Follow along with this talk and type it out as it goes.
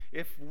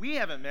If we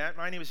haven't met,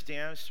 my name is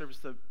Dan. I serve as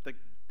the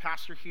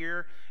pastor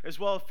here. As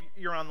well, if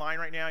you're online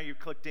right now, you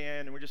clicked in,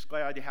 and we're just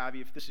glad to have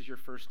you. If this is your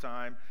first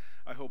time,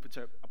 I hope it's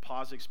a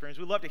positive experience.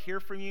 We'd love to hear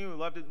from you. We'd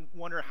love to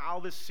wonder how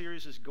this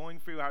series is going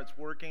for you, how it's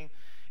working.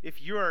 If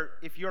you're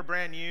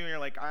brand new and you're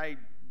like, I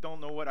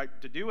don't know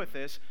what to do with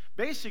this,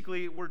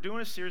 basically, we're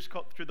doing a series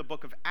called through the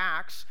book of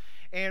Acts,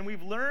 and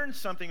we've learned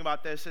something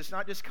about this. It's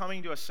not just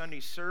coming to a Sunday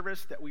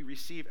service that we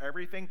receive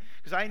everything,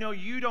 because I know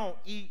you don't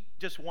eat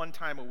just one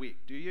time a week,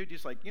 do you?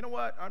 Just like, you know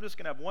what, I'm just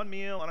going to have one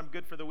meal and I'm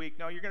good for the week.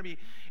 No, you're going to be,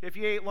 if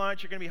you ate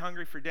lunch, you're going to be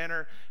hungry for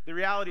dinner. The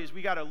reality is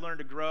we got to learn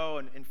to grow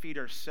and feed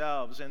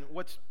ourselves. And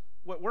what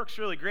works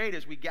really great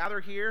is we gather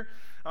here,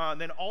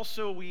 then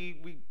also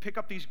we pick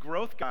up these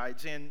growth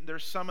guides, and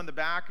there's some in the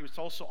back. It's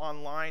also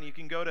online. You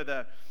can go to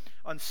the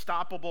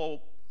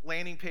Unstoppable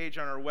landing page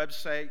on our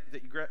website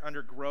that you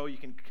under Grow. You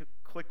can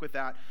click with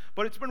that.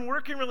 But it's been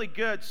working really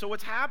good. So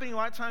what's happening, a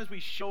lot of times we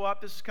show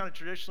up, this is kind of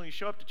traditional, you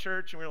show up to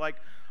church and we're like,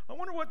 I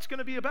wonder what it's going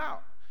to be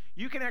about.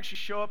 You can actually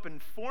show up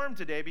informed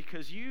today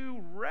because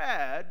you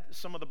read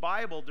some of the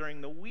Bible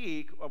during the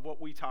week of what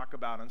we talk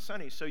about on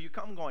Sunday. So you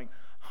come going,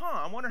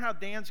 I wonder how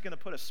Dan's going to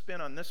put a spin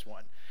on this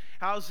one.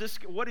 How's this?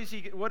 What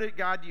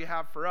God do you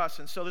have for us?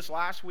 And so this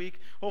last week,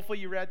 hopefully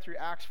you read through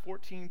Acts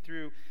 14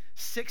 through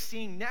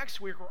 16.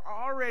 Next week, we're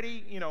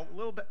already, a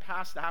little bit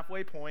past the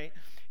halfway point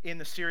in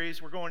the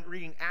series. We're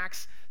reading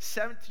Acts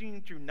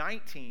 17 through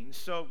 19.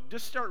 So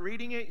just start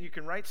reading it. You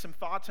can write some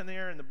thoughts in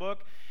there in the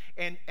book.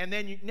 And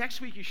then next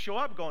week you show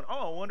up going,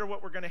 I wonder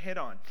what we're going to hit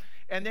on.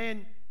 And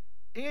then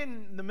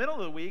in the middle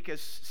of the week,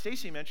 as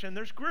Stacy mentioned,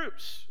 there's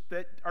groups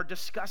that are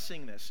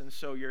discussing this. And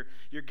so you're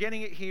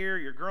getting it here,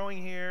 you're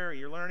growing here,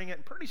 you're learning it,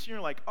 and pretty soon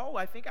you're like,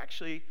 I think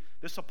actually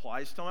this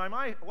applies to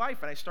my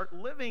life, and I start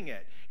living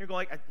it. You're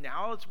going like,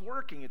 now it's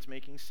working, it's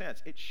making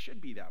sense. It should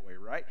be that way,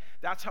 right?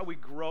 That's how we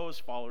grow as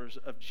followers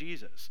of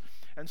Jesus.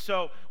 And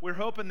so we're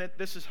hoping that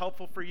this is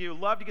helpful for you.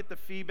 Love to get the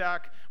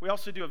feedback. We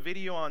also do a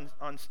video on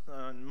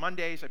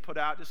Mondays. I put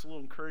out just a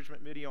little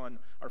encouragement video on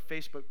our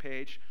Facebook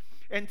page.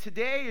 And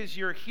today, as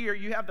you're here,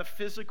 you have the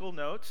physical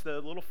notes, the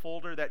little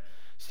folder that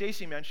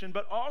Stacy mentioned,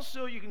 but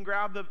also you can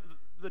grab the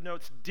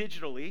notes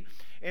digitally.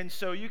 And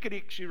so you could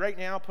actually right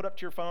now put up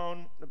to your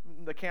phone,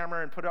 the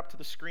camera, and put it up to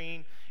the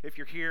screen if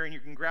you're here, and you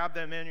can grab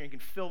them in, and you can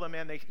fill them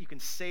in. You can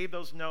save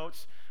those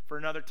notes for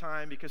another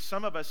time, because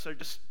some of us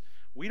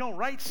we don't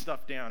write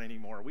stuff down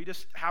anymore. We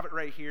just have it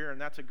right here,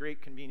 and that's a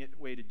great convenient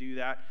way to do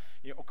that.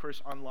 Of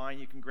course, online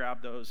you can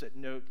grab those at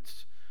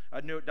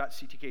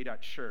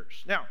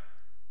note.ctk.church. Now,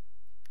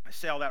 I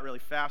say all that really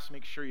fast,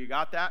 make sure you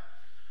got that.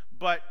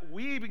 But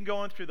we've been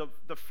going through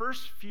the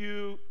first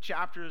few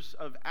chapters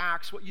of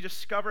Acts. What you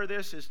discover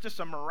this is just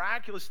a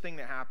miraculous thing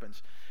that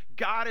happens.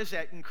 God is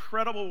at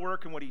incredible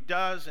work in what he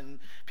does, and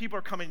people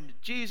are coming to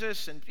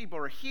Jesus, and people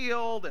are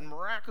healed, and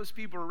miraculous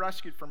people are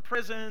rescued from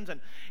prisons,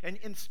 and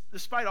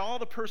despite all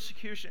the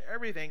persecution,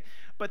 everything.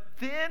 But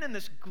then in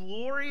this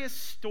glorious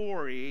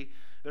story,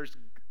 there's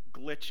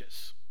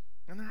glitches.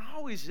 And there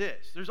always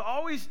is. There's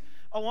always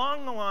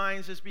along the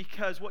lines, is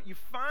because what you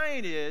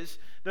find is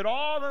that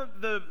all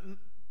the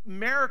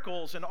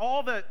miracles and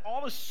all the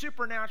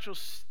supernatural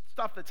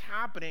stuff that's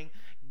happening,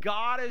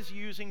 God is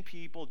using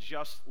people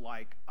just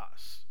like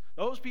us.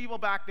 Those people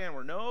back then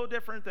were no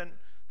different than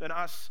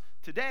us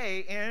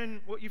today. And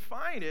what you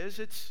find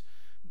is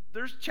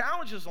there's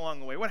challenges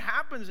along the way. What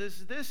happens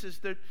is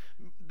that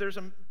there's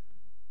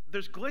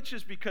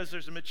glitches because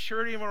there's a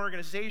maturity of an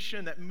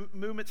organization, that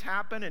movements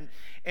happen,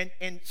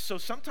 and so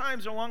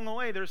sometimes along the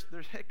way there's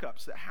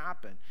hiccups that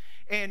happen,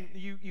 and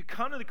you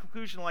come to the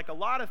conclusion, like a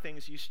lot of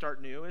things you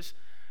start new, is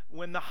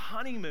when the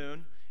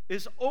honeymoon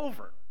is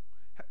over.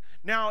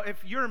 Now,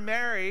 if you're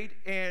married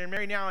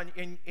now,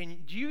 and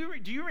do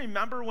you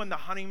remember when the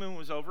honeymoon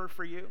was over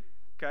for you?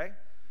 Okay,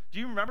 do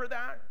you remember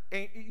that?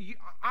 And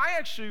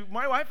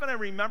my wife and I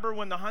remember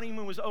when the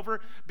honeymoon was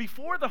over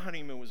before the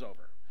honeymoon was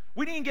over.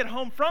 We didn't get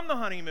home from the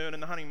honeymoon,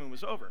 and the honeymoon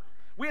was over.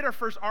 We had our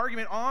first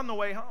argument on the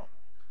way home.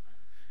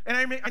 And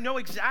I know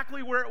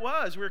exactly where it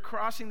was. We were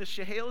crossing the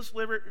Chehalis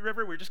River.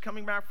 We were just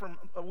coming back from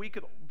a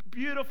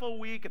beautiful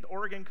week at the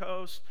Oregon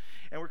coast.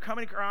 And we're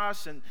coming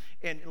across and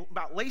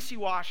about Lacey,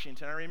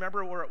 Washington. I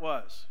remember where it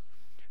was.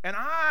 And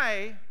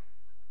I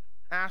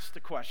asked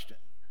the question.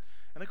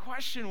 And the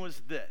question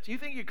was this. You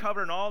think you're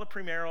covering all the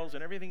premaritals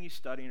and everything you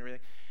study and everything.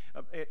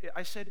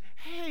 I said,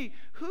 hey,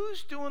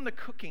 who's doing the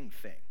cooking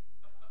thing?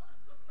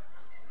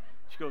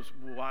 She goes,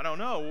 well, I don't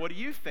know. What do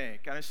you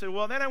think? And I said,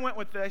 well, then I went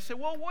with it. I said,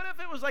 well, what if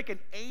it was like an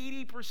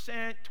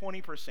 80%,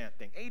 20%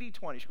 thing?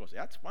 80-20. She goes,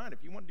 that's fine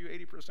if you want to do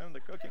 80% of the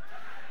cooking.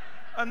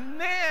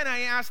 And then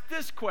I asked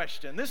this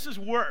question. This is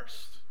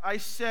worse. I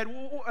said,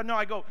 I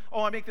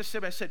make this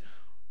statement. I said,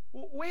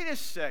 wait a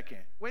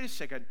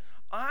second.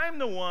 I'm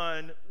the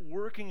one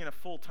working in a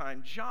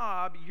full-time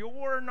job.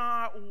 You're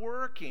not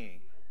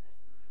working.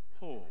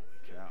 Holy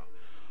cow.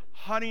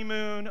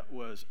 Honeymoon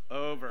was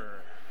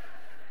over.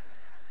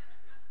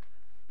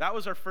 That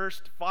was our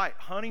first fight.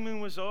 Honeymoon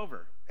was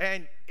over.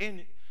 And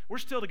we're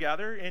still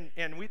together, and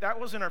that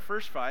wasn't our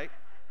first fight.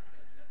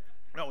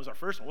 No, it was our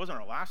first one. It wasn't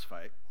our last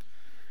fight.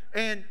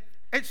 And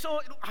so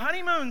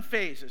honeymoon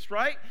phases,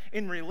 right?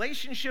 In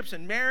relationships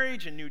and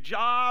marriage and new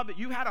job,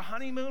 you had a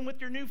honeymoon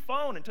with your new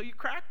phone until you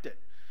cracked it.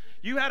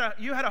 You had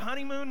a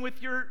honeymoon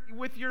with your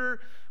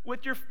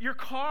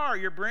car,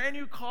 your brand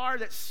new car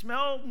that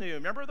smelled new.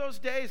 Remember those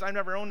days? I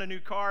never owned a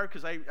new car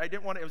because I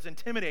didn't want it. It was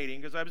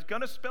intimidating because I was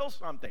going to spill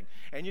something.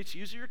 And it's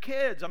usually your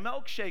kids, a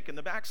milkshake in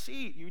the back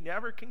seat. You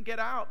never can get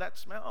out that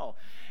smell.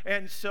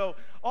 And so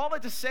all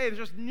that to say,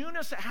 there's just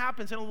newness that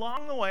happens. And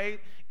along the way,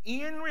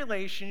 in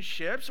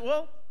relationships,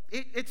 well,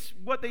 it's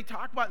what they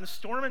talk about in the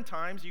storm and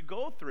times you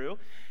go through.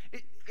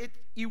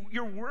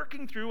 You're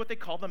working through what they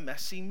call the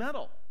messy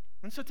middle.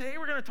 And so today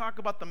we're going to talk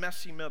about the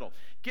messy middle.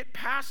 Get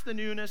past the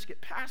newness,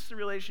 get past the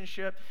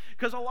relationship.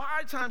 Because a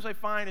lot of times I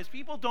find is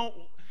people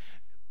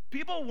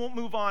won't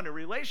move on to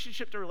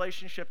relationship,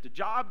 to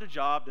job,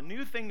 to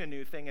new thing,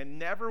 and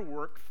never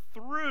work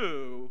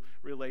through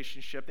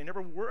relationship. They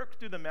never work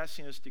through the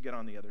messiness to get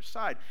on the other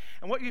side.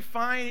 And what you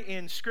find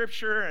in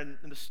Scripture, and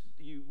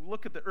you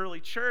look at the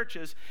early church,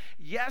 is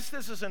yes,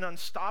 this is an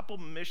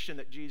unstoppable mission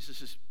that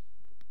Jesus is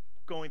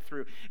going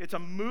through. It's a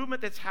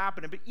movement that's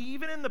happening, but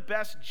even in the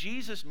best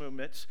Jesus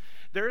movements,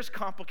 there's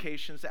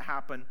complications that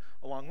happen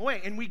along the way.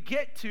 And we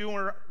get to,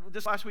 or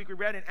this last week we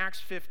read in Acts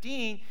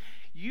 15,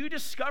 you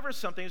discover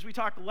something. As we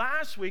talked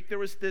last week, there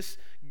was this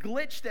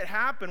glitch that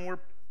happened where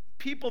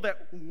people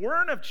that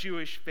weren't of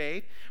Jewish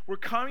faith were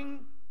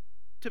coming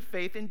to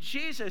faith in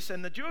Jesus,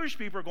 and the Jewish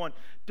people are going,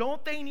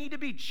 don't they need to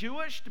be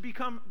Jewish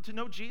to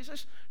know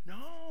Jesus?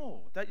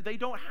 No, they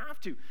don't have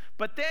to.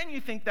 But then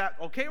you think that,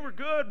 okay, we're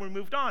good, we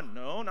moved on.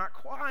 No, not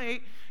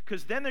quite,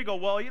 because then they go,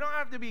 well, you don't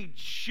have to be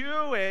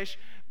Jewish,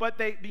 but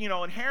they,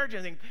 inherit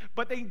anything,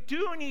 but they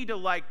do need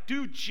to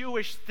do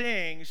Jewish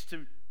things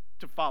to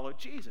follow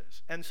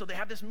Jesus. And so they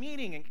have this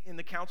meeting in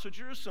the Council of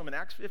Jerusalem in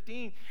Acts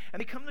 15,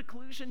 and they come to the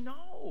conclusion,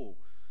 no.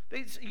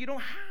 You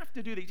don't have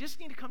to do that. You just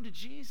need to come to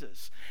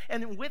Jesus.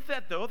 And with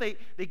that, though, they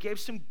gave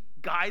some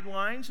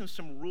guidelines and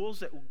some rules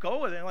that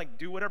go with it, like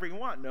do whatever you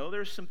want. No,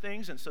 there's some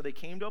things. And so they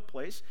came to a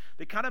place.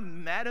 They kind of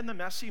met in the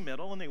messy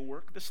middle, and they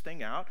worked this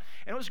thing out.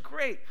 And it was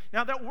great.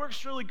 Now, that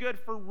works really good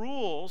for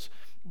rules,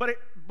 but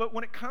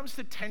when it comes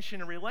to tension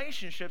in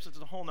relationships, it's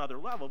a whole nother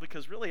level,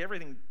 because really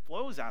everything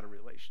flows out of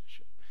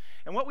relationship.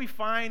 And what we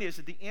find is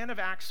at the end of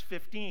Acts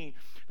 15,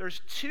 there's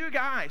two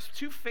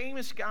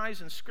famous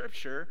guys in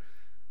Scripture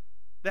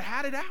that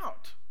had it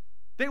out.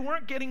 They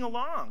weren't getting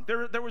along.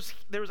 There was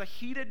a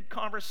heated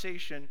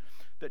conversation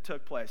that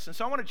took place. And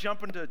so I want to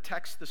jump into a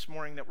text this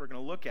morning that we're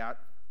going to look at.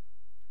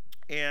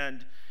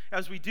 And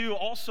as we do,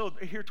 also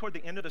here toward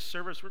the end of the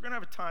service, we're going to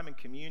have a time in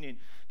communion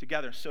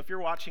together. So if you're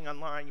watching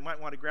online, you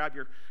might want to grab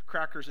your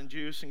crackers and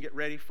juice and get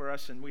ready for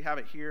us. And we have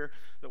it here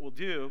that we'll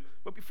do.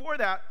 But before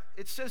that,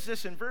 it says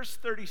this in verse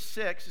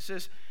 36. It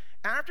says,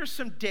 after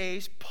some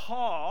days,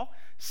 Paul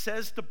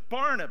says to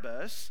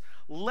Barnabas,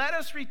 let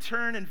us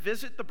return and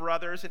visit the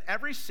brothers in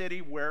every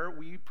city where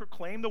we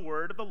proclaim the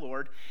word of the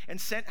Lord and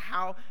see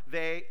how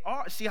they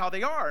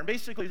are. And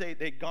basically,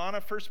 they'd gone a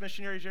first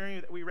missionary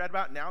journey that we read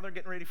about. Now they're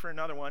getting ready for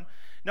another one.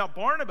 Now,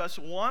 Barnabas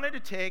wanted to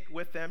take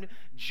with them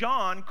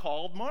John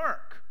called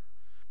Mark.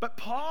 But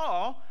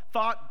Paul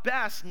thought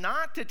best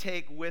not to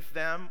take with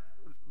them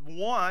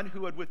one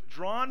who had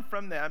withdrawn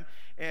from them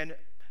in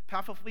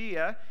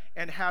Pamphylia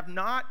and has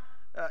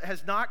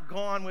not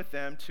gone with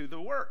them to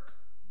the work.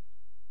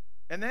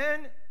 And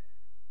then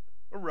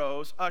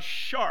arose a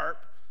sharp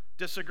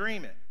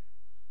disagreement.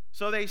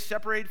 So they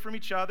separated from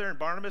each other, and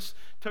Barnabas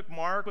took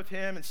Mark with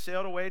him and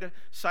sailed away to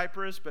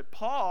Cyprus. But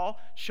Paul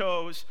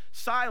chose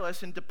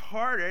Silas and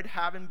departed,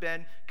 having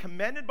been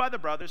commended by the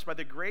brothers by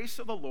the grace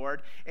of the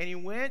Lord. And he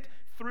went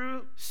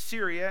through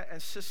Syria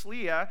and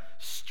Cilicia,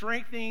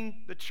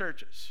 strengthening the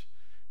churches.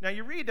 Now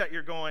you read that,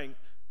 you're going,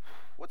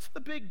 what's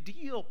the big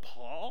deal,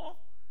 Paul?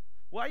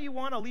 Why do you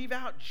want to leave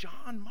out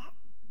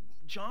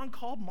John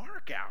called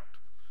Mark out?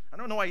 I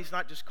don't know why he's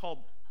not just called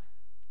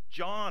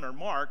John or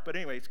Mark, but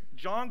anyway, it's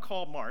John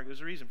called Mark.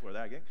 There's a reason for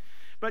that. Okay?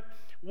 But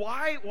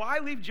why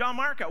leave John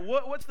Mark out?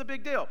 What's the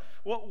big deal?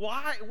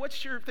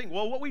 What's your thing?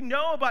 Well, what we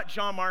know about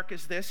John Mark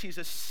is this. He's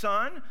a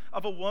son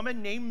of a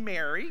woman named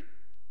Mary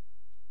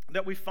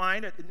that we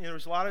find.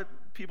 There's a lot of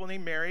people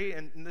named Mary,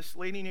 and this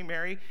lady named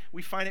Mary,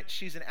 we find it.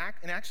 She's in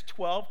Acts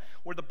 12,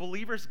 where the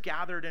believers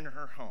gathered in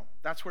her home.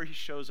 That's where he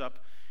shows up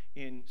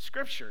in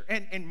Scripture.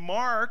 And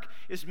Mark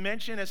is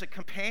mentioned as a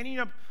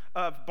companion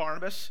of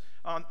Barnabas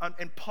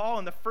and Paul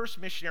in the first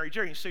missionary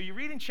journey. So you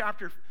read in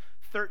chapter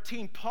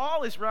 13,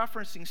 Paul is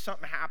referencing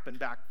something happened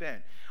back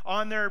then.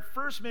 On their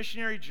first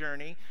missionary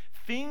journey,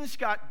 things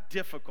got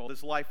difficult,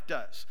 as life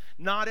does.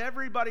 Not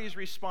everybody is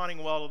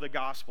responding well to the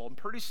gospel. And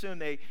pretty soon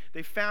they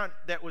found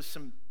that was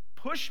some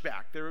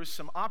pushback. There was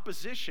some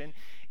opposition.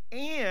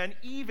 And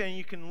even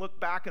you can look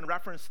back and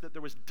reference that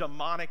there was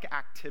demonic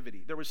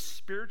activity. There was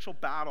spiritual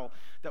battle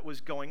that was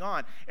going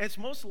on. And it's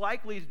most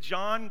likely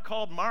John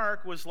called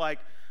Mark was like,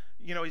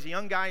 he's a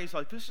young guy. He's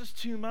like, this is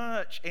too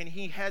much. And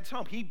he heads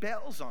home. He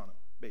bails on him,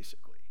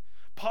 basically.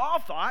 Paul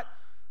thought,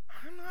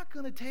 I'm not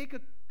going to take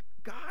a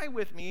guy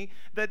with me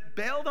that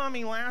bailed on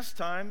me last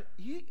time.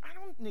 I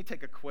don't need to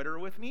take a quitter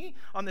with me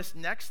on this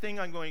next thing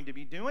I'm going to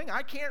be doing.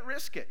 I can't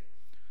risk it.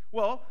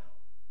 Well,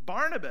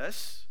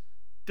 Barnabas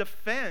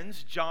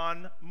defends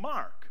John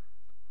Mark.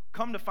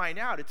 Come to find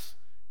out, it's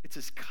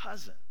his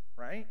cousin,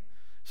 right?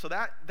 So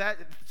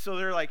so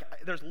they're like,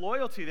 there's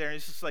loyalty there. And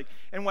it's just like,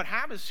 and what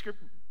happens,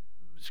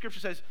 Scripture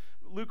says,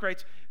 Luke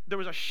writes, there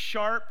was a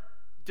sharp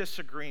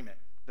disagreement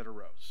that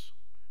arose.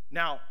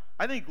 Now,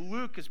 I think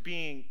Luke is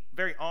being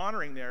very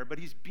honoring there, but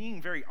he's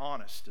being very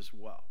honest as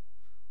well.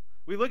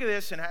 We look at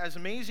this, and as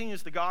amazing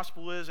as the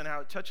gospel is and how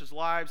it touches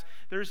lives,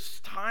 there's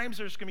times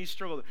there's going to be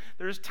struggle.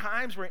 There's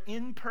times where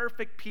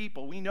imperfect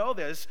people, we know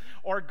this,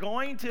 are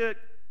going to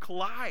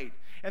collide.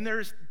 And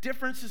there's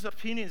differences of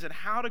opinions on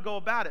how to go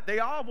about it. They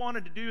all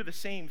wanted to do the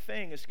same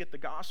thing, as to get the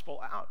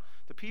gospel out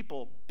to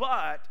people,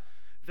 but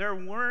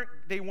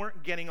they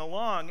weren't getting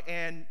along,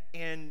 and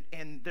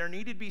there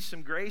needed to be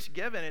some grace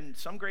given, and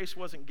some grace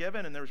wasn't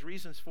given, and there's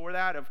reasons for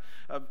that of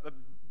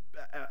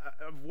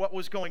what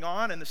was going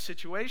on in the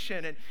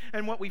situation.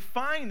 And what we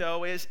find,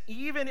 though, is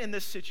even in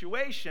this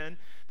situation,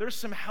 there's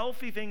some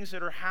healthy things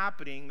that are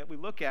happening that we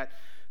look at,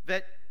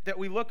 that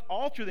we look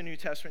all through the New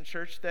Testament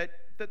church, that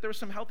there's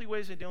some healthy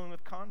ways of dealing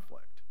with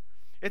conflict.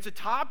 It's a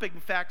topic,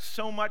 in fact,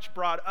 so much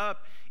brought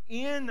up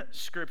in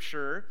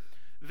Scripture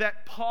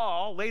that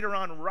Paul later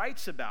on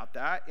writes about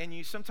that, and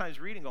you sometimes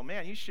read and go,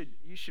 man, you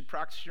should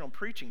practice your own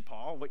preaching,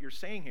 Paul, what you're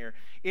saying here.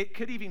 It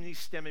could even be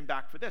stemming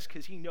back for this,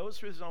 because he knows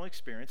through his own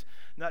experience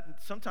that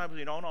sometimes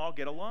we don't all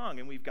get along,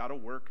 and we've got to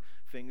work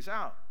things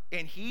out.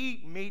 And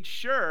he made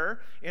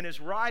sure in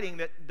his writing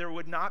that there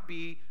would not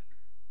be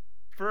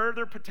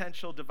further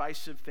potential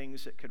divisive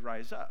things that could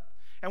rise up.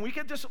 And we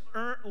could just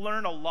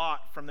learn a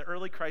lot from the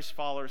early Christ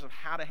followers of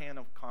how to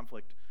handle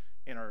conflict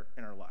in our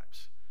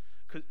lives.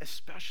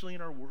 Especially in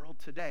our world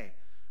today,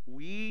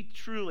 we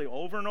truly,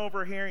 over and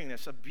over hearing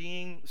this, of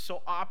being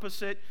so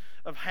opposite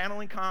of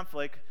handling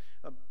conflict,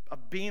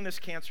 of being this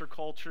cancel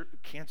culture,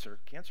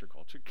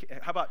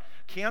 how about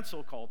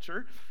cancel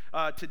culture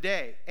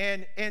today?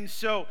 And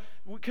so,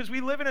 because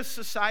we live in a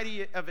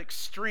society of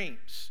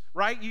extremes,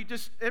 right?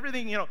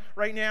 Everything,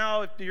 right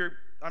now, if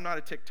I'm not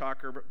a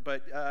TikToker,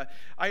 but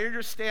I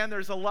understand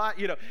there's a lot,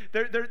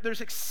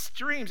 there's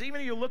extremes. Even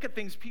if you look at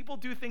things, people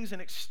do things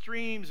in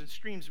extremes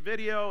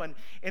video, and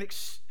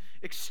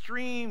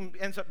extreme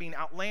ends up being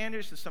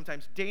outlandish and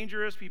sometimes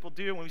dangerous. People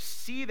do, and when we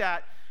see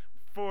that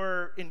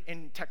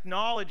in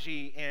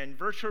technology and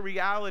virtual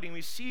reality, and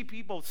we see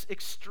people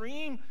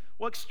extreme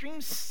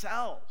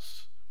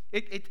sells.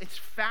 It's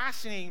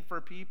fascinating for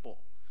people.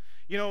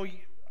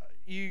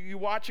 You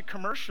watch a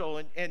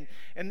commercial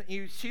and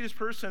you see this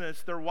person,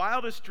 it's their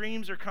wildest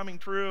dreams are coming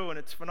true, and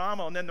it's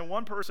phenomenal. And then the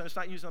one person that's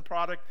not using the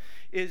product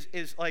is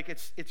like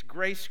it's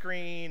gray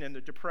screen, and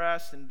they're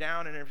depressed and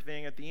down and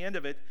everything. At the end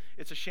of it,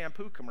 it's a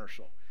shampoo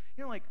commercial.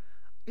 You're like,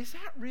 is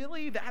that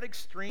really that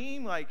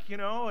extreme?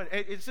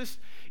 It's just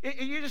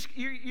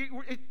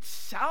it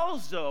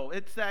sells though.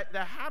 It's that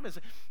happens.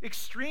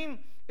 Extreme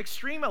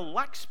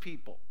elects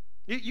people.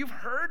 You've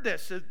heard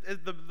this.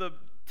 The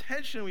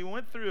tension we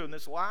went through in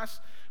this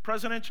last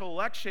presidential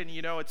election,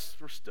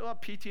 we're still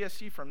at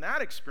PTSD from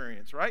that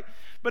experience, right?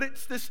 But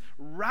it's this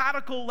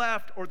radical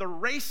left or the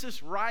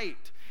racist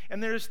right,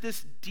 and there's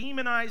this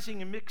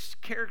demonizing and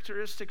mixed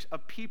characteristics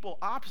of people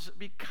opposite,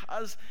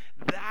 because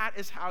that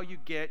is how you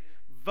get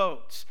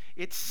votes.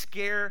 It's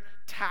scare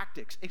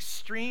tactics.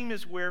 Extreme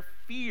is where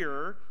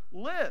fear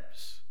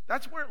lives.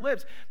 That's where it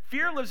lives.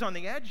 Fear lives on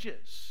the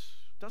edges.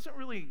 Doesn't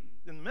really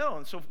in the middle.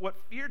 And so what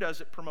fear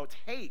does, it promotes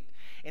hate.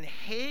 And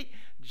hate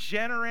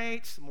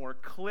generates more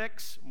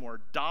clicks, more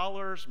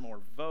dollars,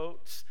 more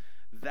votes.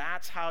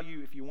 That's how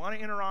if you want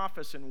to enter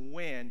office and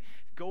win,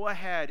 go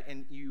ahead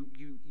and you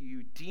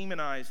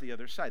demonize the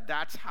other side.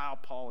 That's how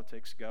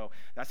politics go.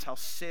 That's how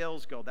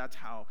sales go. That's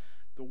how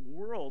the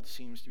world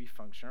seems to be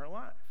functioning in our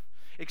life.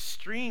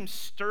 Extreme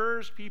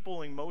stirs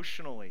people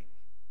emotionally.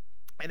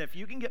 And if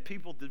you can get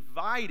people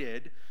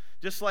divided,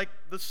 just like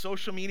the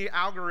social media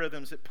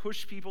algorithms that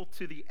push people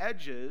to the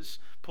edges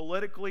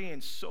politically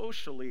and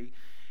socially,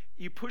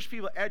 you push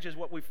people to edges,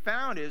 what we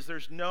found is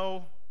there's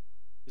no,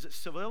 is it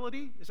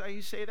civility? Is that how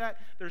you say that?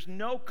 There's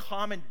no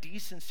common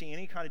decency in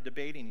any kind of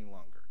debate any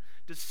longer.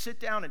 To sit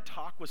down and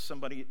talk with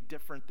somebody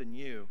different than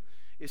you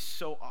is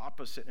so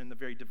opposite in the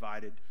very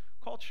divided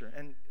culture.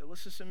 And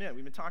let's just admit,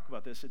 we've been talking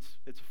about this,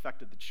 it's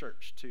affected the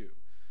church too.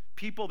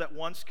 People that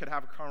once could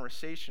have a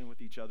conversation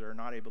with each other are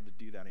not able to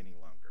do that any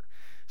longer.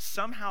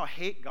 Somehow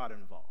hate got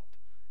involved.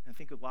 And I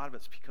think a lot of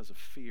it's because of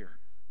fear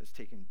that's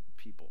taken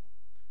people.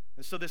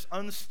 And so this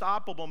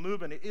unstoppable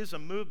movement, it is a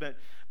movement,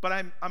 but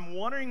I'm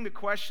wondering the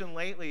question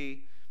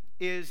lately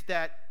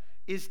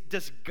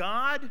does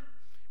God,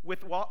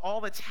 with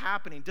all that's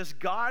happening, does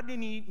God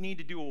need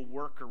to do a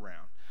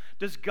workaround?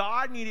 Does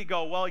God need to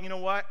go, well, you know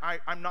what,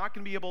 I'm not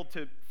going to be able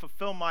to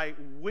fulfill my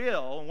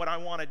will and what I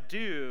want to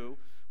do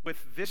with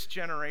this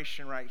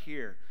generation right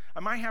here.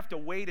 I might have to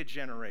wait a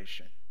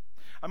generation.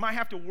 I might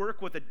have to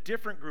work with a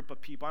different group of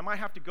people. I might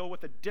have to go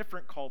with a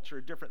different culture,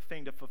 a different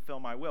thing to fulfill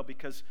my will,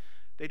 because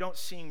they don't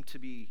seem to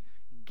be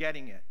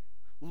getting it.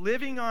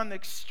 Living on the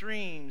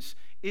extremes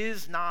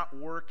is not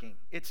working.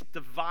 It's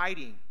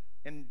dividing,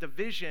 and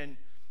division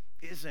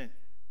isn't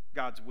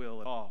God's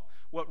will at all.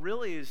 What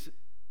really is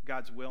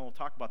God's will, and we'll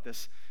talk about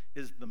this,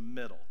 is the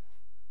middle,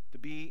 to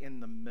be in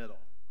the middle.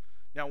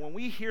 Now, when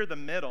we hear the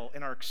middle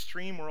in our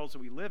extreme worlds that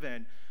we live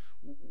in,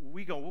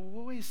 we go,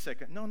 well, wait a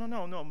second. No.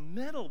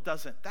 Middle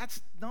doesn't.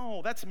 That's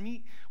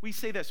me. We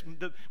say this.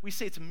 We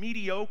say it's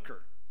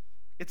mediocre.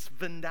 It's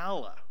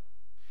vanilla.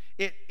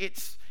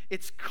 It's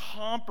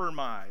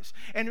compromise.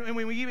 And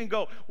when we even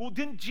go, well,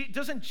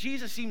 doesn't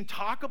Jesus even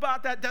talk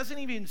about that? Doesn't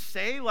even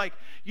say, like,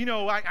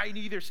 I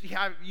either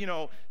have,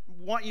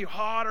 want you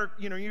hot or,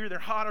 you're either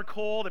hot or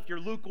cold. If you're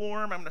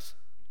lukewarm, I'm going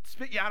to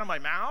spit you out of my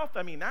mouth.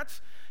 I mean,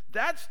 that's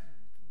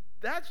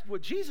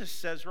what Jesus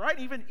says, right?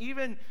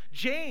 Even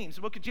James,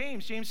 the book of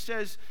James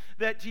says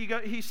that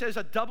he says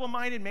a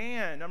double-minded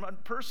man, a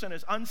person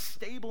is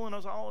unstable in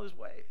all his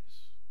ways.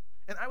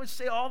 And I would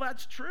say all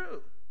that's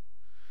true.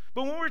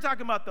 But when we're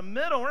talking about the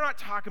middle, we're not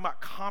talking about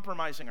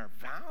compromising our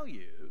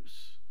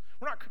values.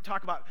 We're not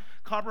talking about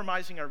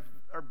compromising our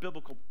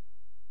biblical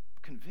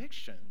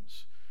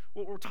convictions.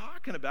 What we're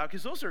talking about,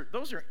 because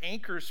those are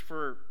anchors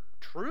for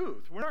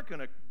truth. We're not going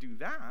to do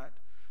that.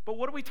 But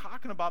what are we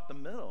talking about the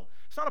middle?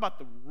 It's not about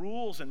the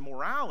rules and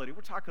morality.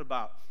 We're talking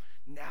about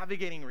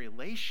navigating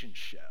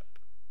relationship.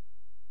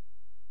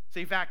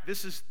 So in fact,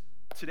 this is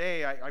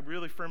today, I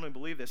really firmly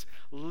believe this.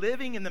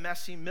 Living in the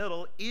messy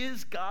middle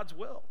is God's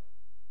will.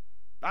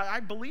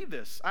 I believe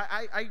this.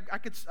 I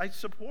could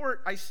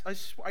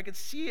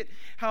see it,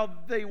 how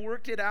they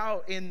worked it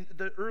out in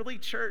the early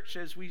church,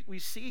 as we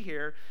see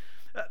here,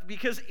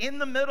 because in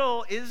the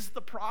middle is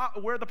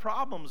where the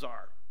problems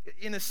are,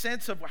 in a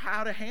sense of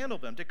how to handle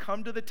them, to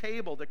come to the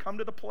table, to come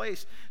to the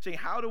place, saying,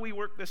 how do we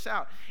work this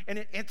out?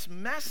 And it's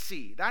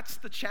messy. That's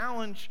the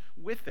challenge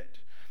with it.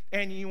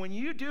 And when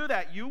you do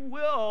that, you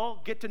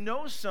will get to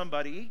know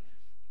somebody,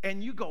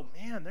 and you go,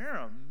 man, they're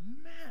a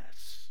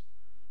mess,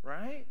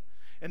 right?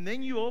 And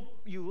then you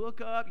look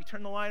up, you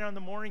turn the light on in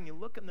the morning, you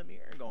look in the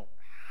mirror and go,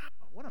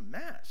 what a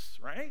mess,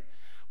 right?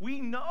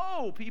 We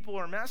know people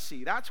are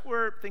messy. That's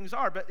where things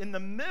are. But in the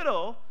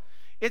middle,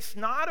 it's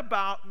not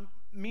about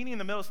meaning in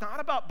the middle. It's not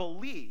about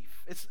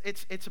belief.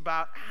 It's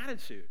about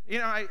attitude.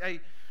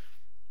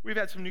 We've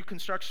had some new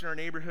construction in our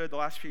neighborhood the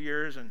last few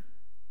years, and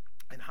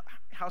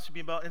house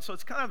being built, and so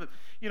it's kind of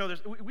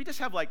we just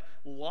have like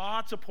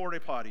lots of porta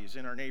potties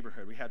in our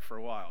neighborhood. We had for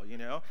a while,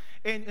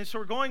 and so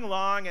we're going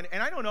along, and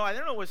I don't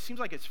know. It seems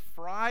like it's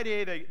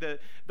Friday.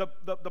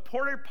 The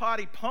porta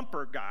potty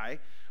pumper guy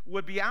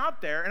would be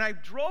out there, and I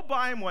drove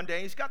by him one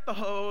day. He's got the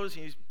hose,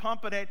 and he's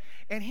pumping it,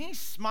 and he's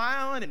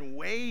smiling and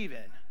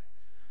waving.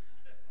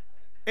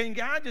 And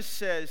God just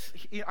says,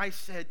 I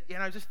said,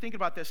 and I was just thinking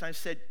about this, and I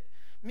said,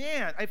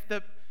 man,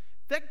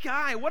 that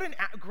guy, what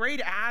a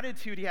great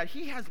attitude he had.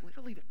 He has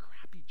literally the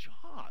crappy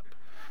job.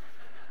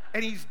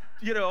 And he's,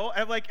 it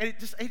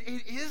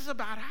is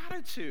about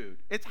attitude.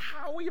 It's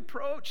how we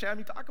approach.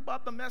 Talk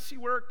about the messy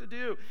work to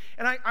do.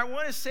 And I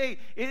want to say,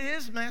 it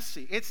is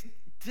messy. It's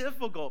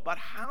difficult, but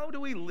how do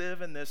we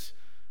live in this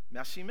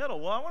messy middle?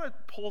 Well, I want to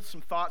pull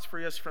some thoughts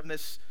for us from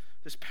this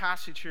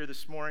passage here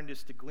this morning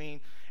just to glean.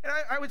 And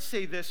I would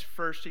say this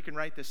first. You can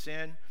write this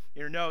in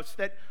your notes,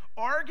 that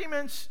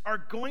arguments are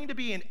going to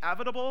be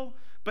inevitable,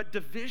 but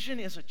division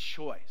is a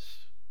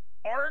choice.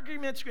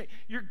 Arguments,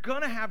 you're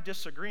going to have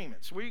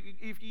disagreements.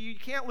 If you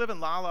can't live in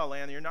La La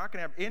Land, you're not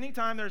going to have,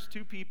 anytime there's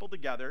two people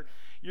together,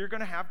 you're going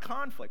to have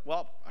conflict.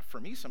 Well,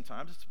 for me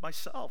sometimes, it's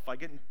myself. I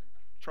get in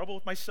trouble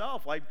with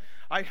myself.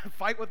 I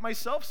fight with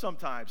myself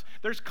sometimes.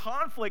 There's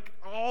conflict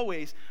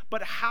always,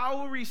 but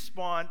how we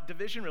respond,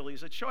 division really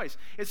is a choice.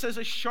 It says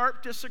a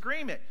sharp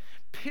disagreement.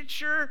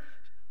 Picture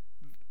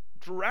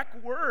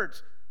direct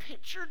words.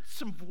 Picture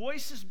some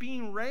voices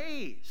being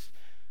raised.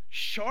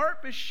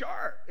 Sharp is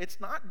sharp. It's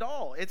not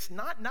dull. It's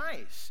not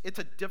nice. It's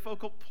a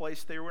difficult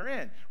place they were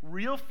in.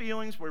 Real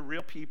feelings were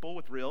real people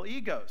with real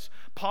egos.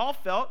 Paul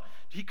felt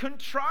he couldn't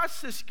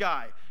trust this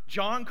guy.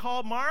 John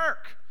called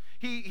Mark.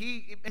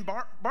 And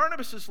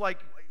Barnabas is like,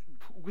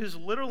 his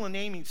literal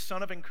name means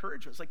son of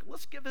encouragement. It's like,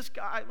 let's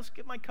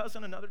give my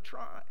cousin another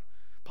try.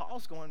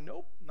 Paul's going,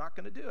 nope, not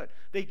going to do it.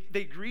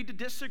 They agreed to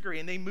disagree,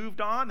 and they moved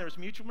on. There's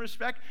mutual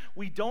respect.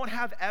 We don't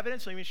have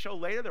evidence. Let me show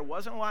later. There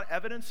wasn't a lot of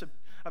evidence of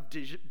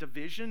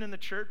division in the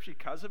church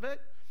because of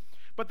it.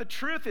 But the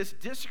truth is,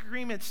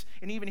 disagreements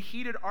and even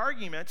heated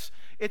arguments,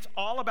 it's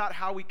all about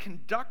how we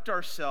conduct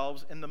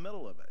ourselves in the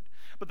middle of it.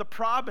 But the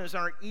problem is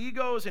our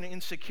egos and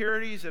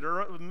insecurities, that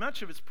are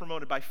much of it's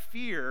promoted by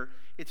fear,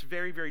 it's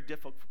very, very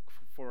difficult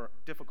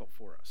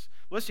for us.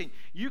 Listen,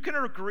 you can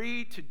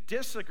agree to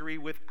disagree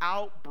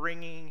without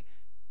bringing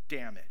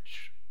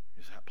damage.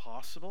 Is that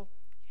possible?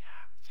 Yeah,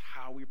 it's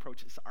how we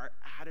approach it. It's our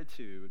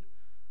attitude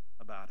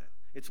about it.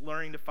 It's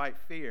learning to fight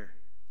fear.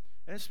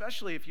 And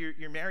especially if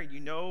you're married, you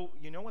know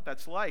what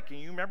that's like. And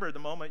you remember the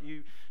moment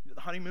the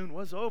honeymoon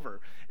was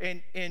over.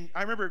 And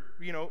I remember,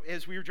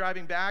 as we were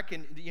driving back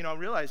and, I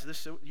realized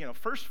this,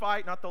 first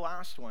fight, not the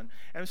last one.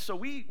 And so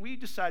we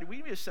decided we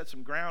need to set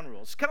some ground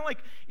rules. It's kind of like,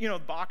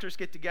 boxers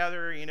get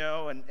together,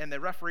 and the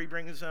referee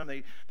brings them.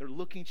 They're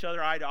looking each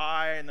other eye to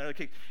eye. And they're like,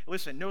 hey,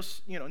 listen, no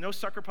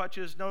sucker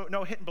punches,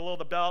 no hitting below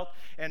the belt.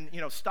 And,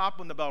 stop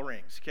when the bell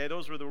rings. Okay,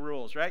 those were the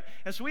rules, right?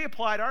 And so we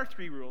applied our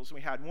 3 rules.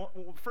 We had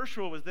first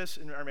rule was this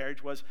in our marriage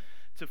was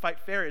to fight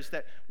fair, is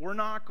that we're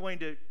not going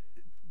to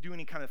do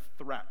any kind of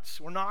threats.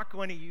 We're not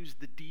going to use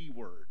the D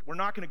word. We're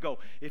not going to go,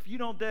 if you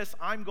don't this,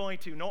 I'm going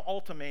to. No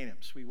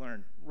ultimatums, we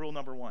learned. Rule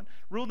number 1.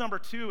 Rule number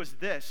 2 is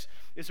that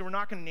we're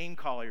not going to name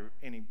call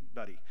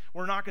anybody.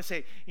 We're not going to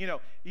say,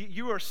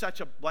 you are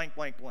such a blank,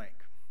 blank, blank.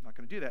 I'm not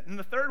going to do that. And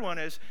the third one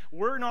is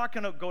we're not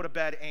going to go to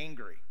bed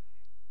angry.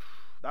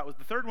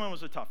 The third one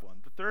was a tough one.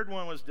 The third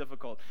one was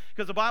difficult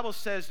because the Bible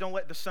says don't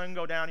let the sun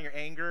go down in your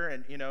anger,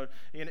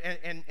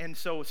 and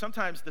so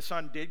sometimes the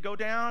sun did go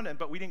down,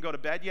 but we didn't go to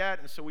bed yet,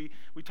 and so we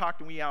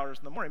talked in wee hours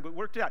in the morning, but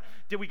worked it out.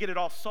 Did we get it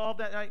all solved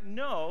that night?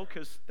 No,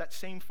 because that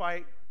same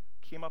fight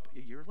came up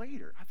a year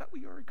later. I thought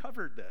we already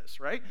covered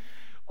this, right?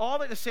 All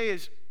that to say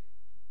is,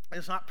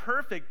 it's not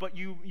perfect, but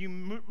you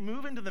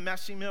move into the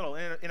messy middle.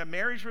 In a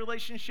marriage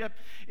relationship,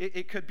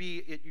 it could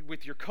be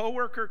with your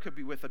coworker, it could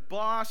be with a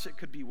boss, it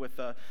could be with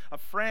a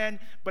friend,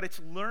 but it's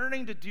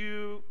learning to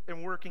do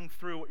and working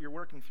through what you're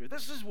working through.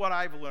 This is what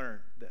I've learned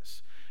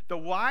this. The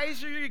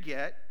wiser you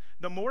get,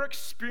 the more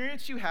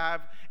experience you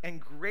have and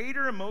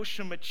greater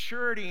emotional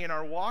maturity in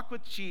our walk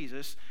with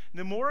Jesus,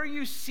 the more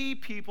you see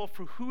people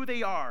for who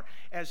they are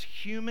as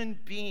human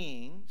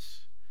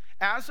beings,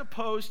 as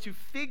opposed to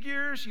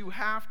figures you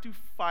have to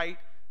fight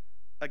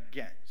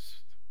against.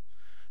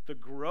 The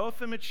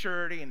growth and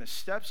maturity and the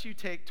steps you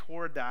take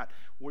toward that,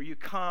 where you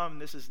come,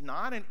 this is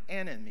not an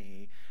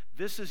enemy,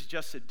 this is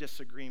just a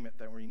disagreement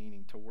that we're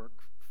needing to work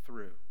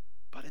through.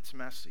 But it's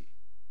messy.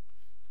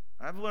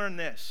 I've learned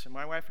this, and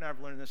my wife and I have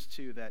learned this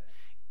too, that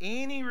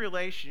any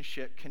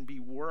relationship can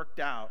be worked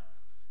out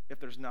if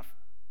there's enough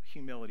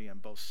humility on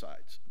both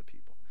sides of the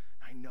people.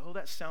 I know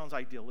that sounds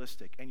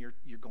idealistic, and you're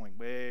going,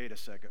 wait a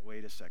second.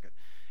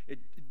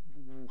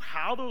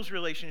 How those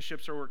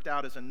relationships are worked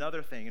out is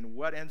another thing, and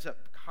what ends up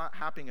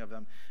happening of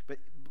them. But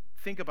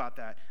think about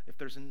that. If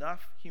there's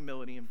enough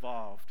humility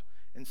involved,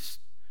 and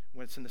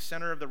when it's in the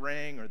center of the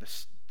ring or the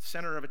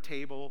center of a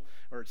table,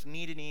 or it's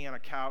knee to knee on a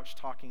couch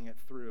talking it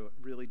through, it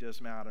really does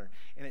matter.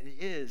 And it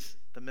is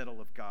the middle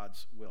of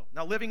God's will.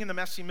 Now, living in the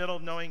messy middle,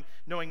 knowing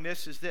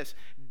this is this.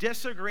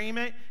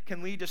 Disagreement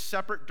can lead to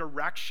separate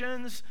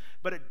directions,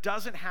 but it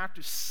doesn't have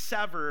to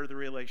sever the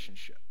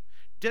relationship.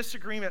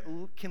 Disagreement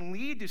can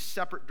lead to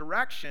separate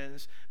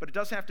directions, but it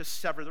doesn't have to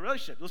sever the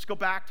relationship. Let's go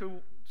back to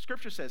what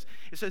Scripture says.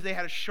 It says they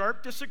had a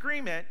sharp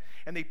disagreement,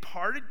 and they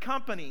parted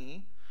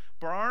company.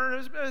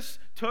 Barnabas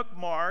took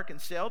Mark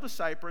and sailed to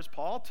Cyprus.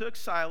 Paul took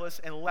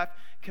Silas and left,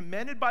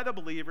 commended by the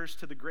believers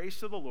to the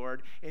grace of the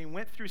Lord. And he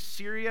went through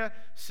Syria,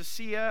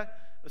 Cilicia,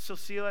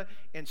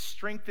 and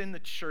strengthened the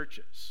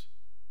churches.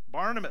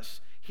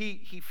 Barnabas,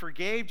 he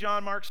forgave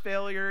John Mark's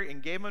failure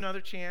and gave him another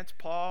chance.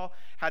 Paul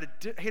had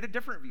a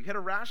different view, had a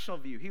rational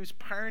view. He was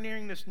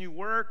pioneering this new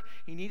work.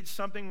 He needed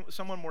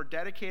someone more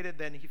dedicated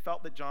than he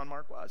felt that John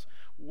Mark was.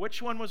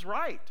 Which one was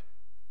right?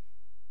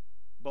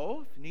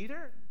 Both?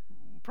 Neither?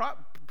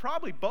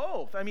 Probably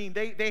both. I mean,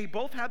 they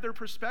both had their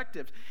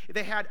perspectives.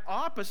 They had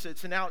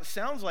opposites, and now it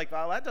sounds like,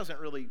 well, that doesn't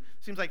really,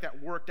 seems like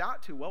that worked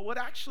out too well. It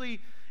actually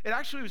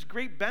was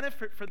great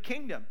benefit for the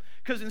kingdom,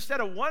 because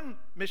instead of one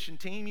mission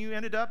team, you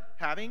ended up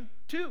having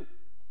 2.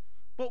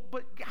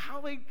 But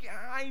how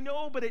I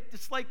know, but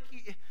it's like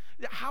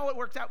how it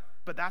worked out.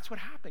 But that's what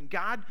happened.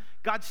 God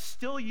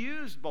still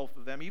used both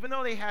of them. Even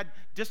though they had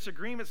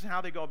disagreements in how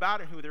they go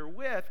about it and who they're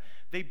with,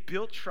 they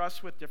built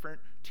trust with different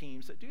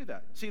teams that do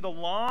that. See,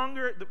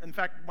 in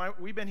fact,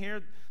 we've been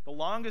here, the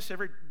longest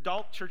every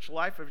adult church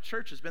life of a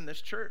church has been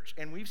this church.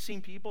 And we've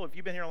seen people, if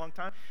you've been here a long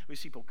time, we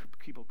see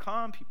people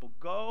come, people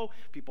go,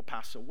 people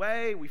pass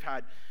away. We've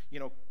had,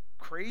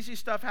 crazy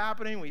stuff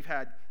happening. We've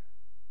had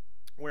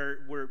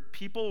where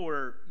people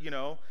were,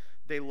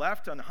 they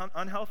left on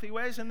unhealthy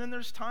ways. And then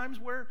there's times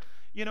where,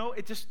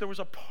 there was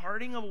a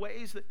parting of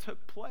ways that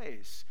took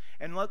place.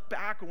 And look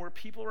back on where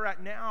people are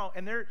at now,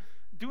 and they're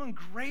doing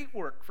great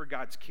work for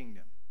God's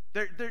kingdom.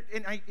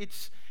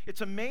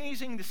 It's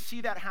amazing to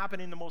see that happen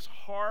in the most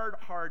hard,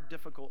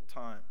 difficult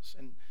times.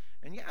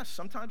 And yes,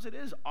 sometimes it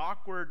is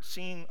awkward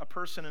seeing a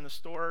person in the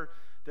store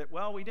that,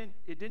 well,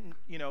 it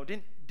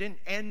didn't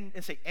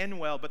end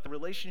well, but the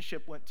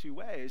relationship went 2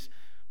 ways.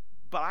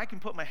 But I can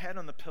put my head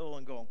on the pillow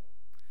and go,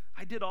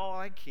 I did all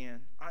I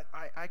can.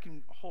 I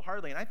can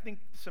wholeheartedly, and I think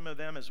some of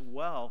them as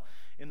well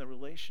in the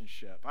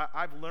relationship.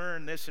 I've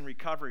learned this in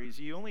recovery is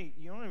you're only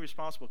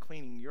responsible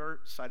cleaning your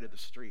side of the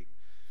street.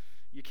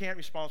 You can't be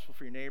responsible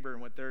for your neighbor and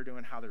what they're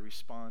doing, how they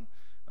respond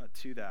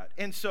to that.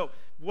 And so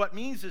what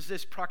means is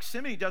this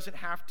proximity doesn't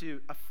have to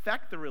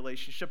affect the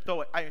relationship,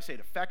 though I say it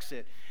affects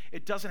it.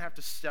 It doesn't have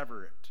to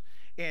sever it.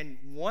 And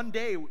one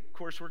day, of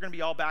course, we're going to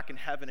be all back in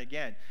heaven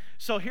again.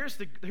 So here's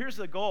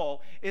the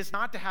goal, is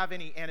not to have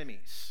any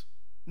enemies.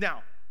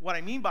 Now, what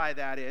I mean by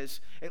that is,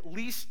 at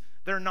least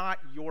they're not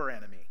your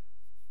enemy.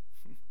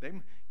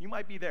 You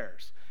might be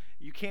theirs.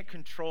 You can't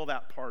control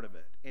that part of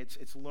it.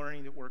 It's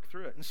learning to work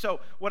through it. And so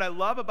what I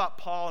love about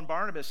Paul and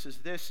Barnabas is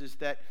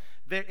that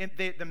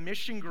the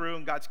mission grew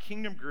and God's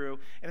kingdom grew.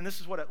 And this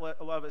is what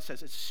I love. It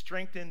says, it's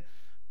strengthened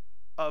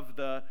of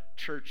the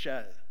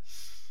churches.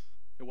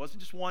 It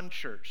wasn't just one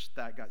church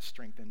that got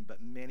strengthened,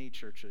 but many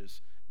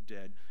churches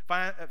did.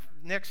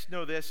 Next,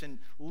 know this, and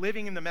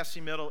living in the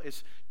messy middle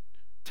is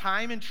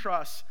time and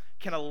trust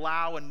can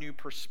allow a new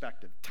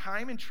perspective.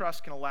 Time and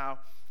trust can allow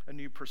a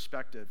new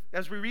perspective.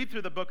 As we read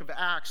through the book of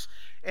Acts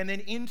and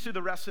then into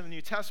the rest of the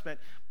New Testament,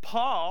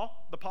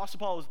 Paul, the Apostle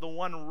Paul, is the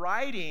one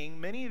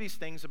writing many of these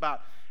things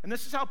about, and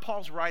this is how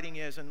Paul's writing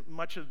is, and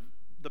much of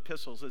the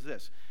epistles is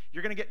this.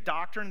 You're going to get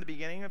doctrine in the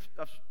beginning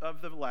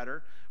of the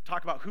letter,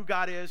 talk about who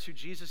God is, who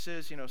Jesus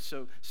is,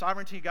 so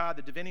sovereignty of God,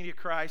 the divinity of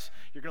Christ.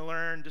 You're going to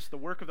learn just the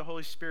work of the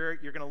Holy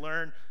Spirit. You're going to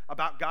learn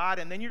about God,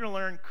 and then you're going to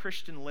learn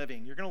Christian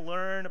living. You're going to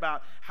learn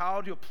about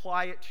how to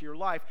apply it to your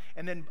life.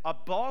 And then a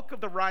bulk of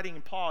the writing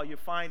in Paul, you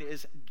find,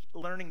 is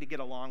learning to get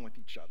along with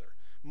each other.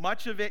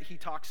 Much of it, he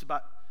talks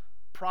about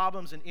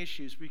problems and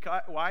issues.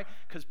 Why?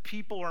 Because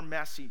people are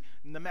messy,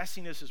 and the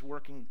messiness is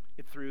working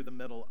it through the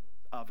middle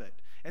of it.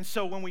 And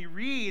so when we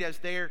read as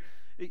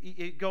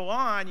you go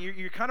on,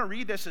 you kind of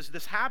read this as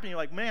this happening. You're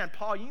like, man,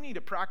 Paul, you need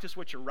to practice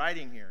what you're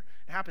writing here.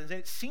 It happens. And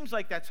it seems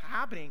like that's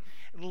happening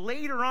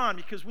later on,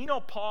 because we know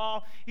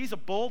Paul, he's a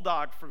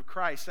bulldog for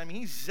Christ. I mean,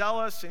 he's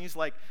zealous, and he's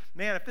like,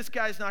 man, if this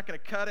guy's not going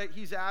to cut it,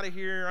 he's out of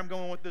here. I'm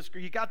going with this.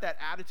 You got that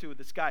attitude with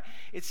this guy.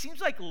 It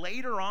seems like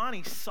later on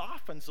he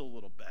softens a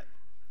little bit.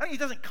 I mean, he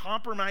doesn't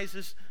compromise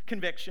his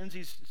convictions.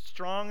 He's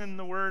strong in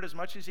the word as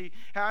much as he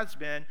has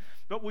been.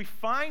 But we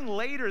find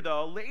later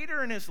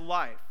in his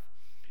life,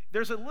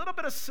 there's a little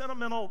bit of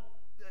sentimentalness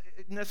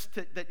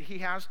that he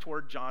has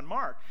toward John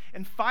Mark.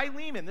 And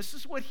Philemon, this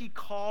is what he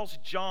calls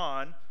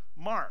John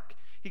Mark.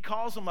 He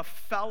calls him a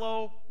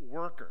fellow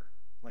worker.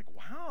 Like,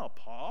 wow,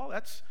 Paul,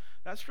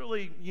 that's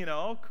really,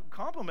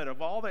 compliment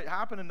of all that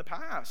happened in the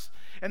past.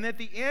 And at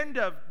the end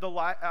of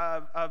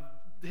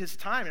his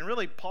time, and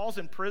really Paul's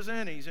in prison,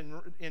 and he's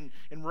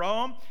in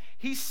Rome,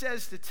 he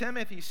says to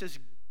Timothy, he says,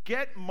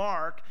 get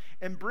Mark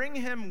and bring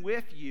him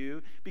with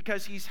you,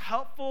 because he's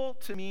helpful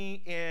to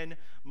me in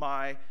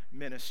my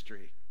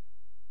ministry.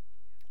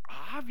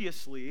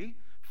 Obviously,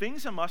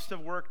 things must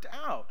have worked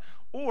out,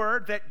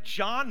 or that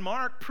John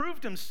Mark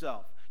proved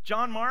himself.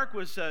 John Mark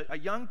was a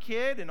young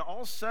kid, and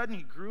all of a sudden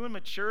he grew in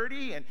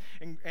maturity and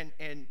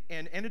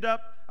ended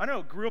up,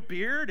 grew a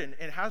beard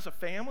and has a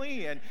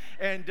family, and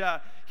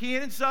he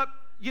ends up,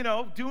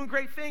 doing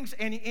great things.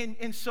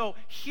 And so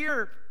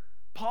here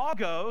Paul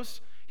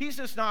goes. He's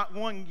just not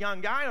one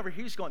young guy over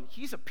here.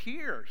 He's a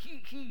peer.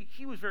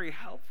 He was very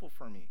helpful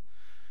for me.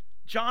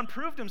 John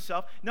proved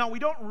himself. Now, we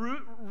don't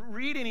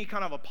read any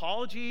kind of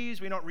apologies.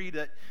 We don't read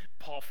that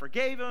Paul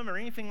forgave him or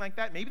anything like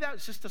that. Maybe that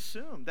was just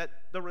assumed that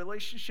the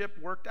relationship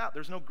worked out.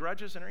 There's no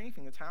grudges or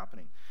anything that's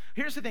happening.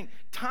 Here's the thing.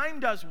 Time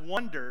does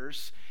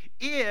wonders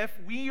if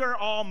we are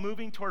all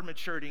moving toward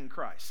maturity in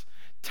Christ.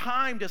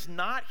 Time does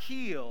not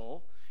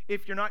heal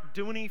if you're not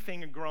doing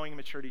anything and growing in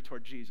maturity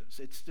toward Jesus.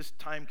 It's just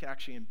time can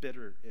actually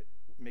embitter it,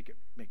 make it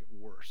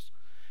worse.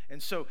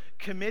 And so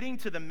committing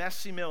to the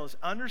messy middle is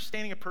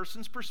understanding a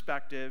person's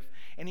perspective,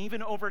 and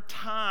even over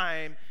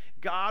time,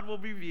 God will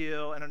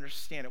reveal and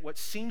understand it. What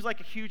seems like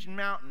a huge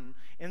mountain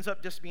ends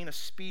up just being a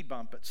speed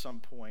bump at some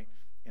point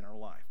in our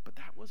life. But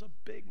that was a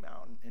big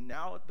mountain, and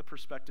now the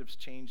perspective's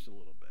changed a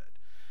little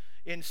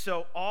bit. And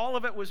so all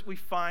of it we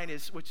find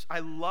is, which I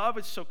love,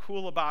 it's so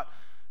cool about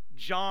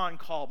John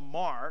called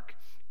Mark,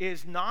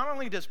 is not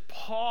only does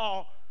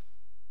Paul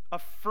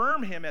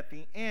affirm him at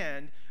the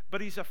end, but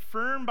he's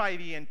affirmed by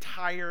the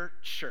entire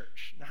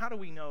church. Now, how do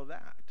we know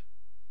that?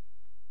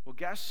 Well,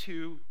 guess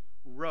who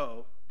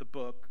wrote the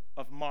book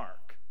of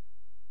Mark?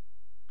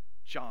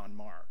 John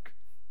Mark.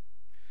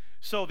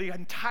 So the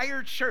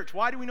entire church,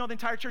 why do we know the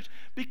entire church?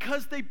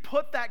 Because they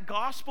put that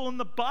gospel in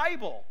the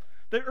Bible.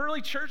 The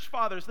early church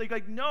fathers,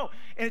 no.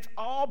 And it's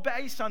all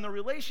based on the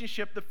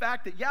relationship, the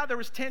fact that, there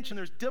was tension,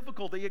 there's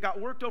difficulty, it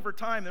got worked over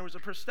time, there was a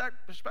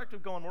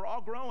perspective going, we're all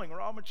growing, we're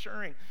all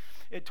maturing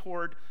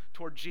toward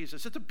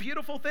Jesus. It's a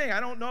beautiful thing. I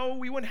don't know,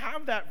 we wouldn't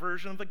have that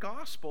version of the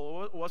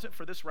gospel. It wasn't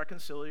for this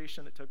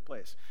reconciliation that took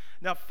place.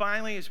 Now,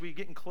 finally, as we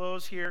get in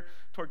close here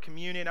toward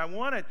communion, I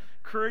want to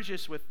encourage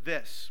us with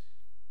this.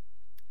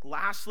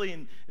 Lastly,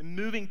 in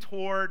moving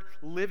toward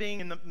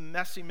living in the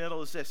messy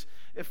middle is this: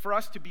 for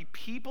us to be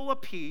people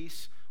of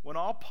peace when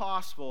all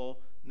possible,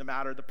 no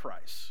matter the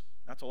price.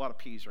 That's a lot of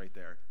P's right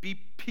there. Be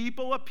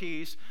people of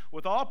peace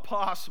with all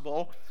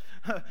possible,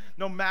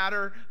 no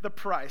matter the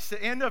price.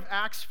 The end of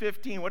Acts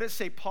 15, what does it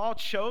say? Paul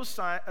chose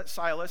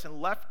Silas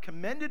and left,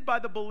 commended by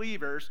the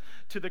believers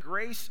to the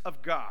grace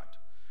of God.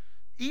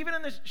 even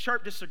in this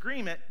sharp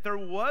disagreement, there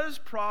was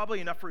probably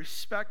enough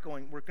respect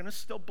going, we're going to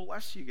still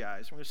bless you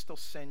guys. We're going to still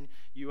send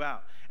you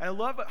out. And I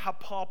love how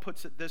Paul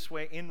puts it this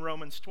way in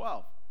Romans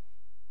 12.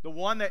 The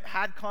one that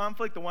had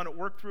conflict, the one that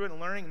worked through it and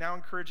learning, now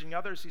encouraging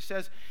others, he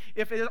says,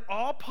 if it is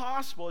all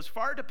possible, as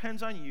far as it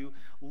depends on you,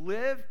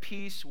 live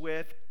peace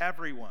with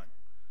everyone.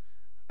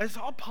 It's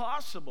all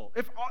possible.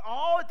 If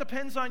all it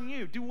depends on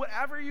you, do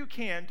whatever you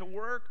can to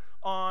work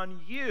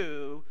on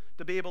you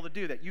to be able to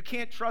do that. You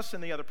can't trust in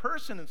the other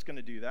person that's going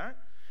to do that.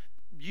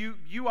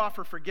 You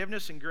offer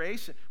forgiveness and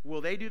grace.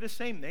 Will they do the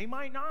same? They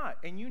might not,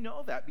 and you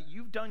know that, but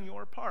you've done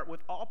your part.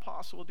 With all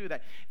possible, do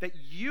that. That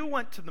you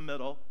went to the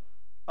middle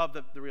of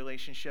the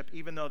relationship,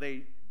 even though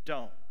they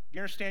don't. You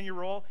understand your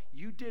role?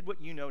 You did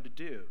what you know to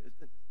do.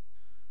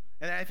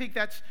 And I think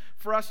that's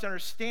for us to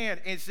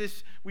understand is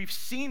this, we've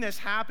seen this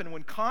happen.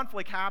 When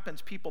conflict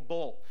happens, people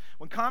bolt.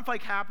 When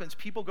conflict happens,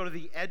 people go to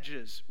the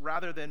edges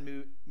rather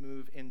than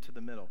move into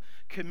the middle.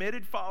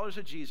 Committed followers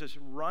of Jesus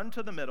run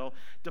to the middle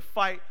to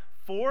fight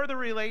for the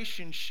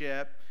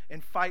relationship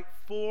and fight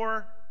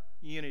for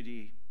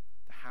unity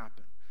to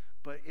happen.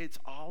 But it's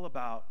all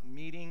about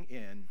meeting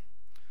in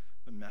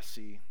the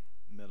messy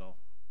middle.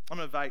 I'm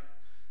going to invite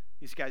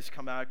these guys to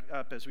come back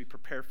up as we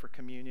prepare for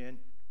communion.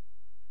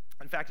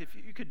 In fact, if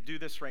you could do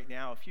this right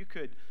now, if you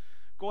could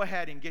go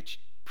ahead and get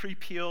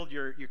pre-peeled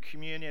your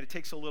communion. It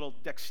takes a little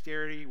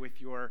dexterity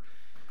with your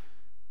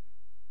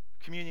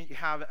communion you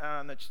have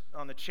on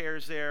the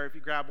chairs there. If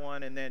you grab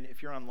one, and then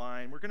if you're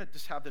online, we're going to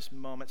just have this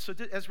moment. So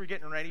as we're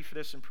getting ready for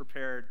this and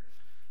prepared,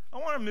 I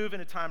want to move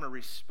into time of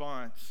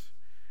response.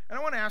 And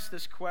I want to ask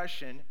this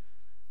question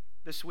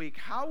this week.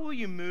 How will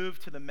you move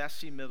to the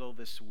messy middle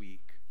this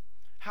week?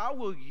 How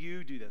will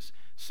you do this?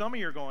 Some of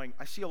you are going,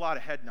 I see a lot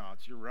of head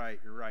nods. You're right.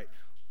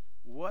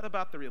 What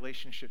about the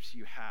relationships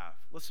you have?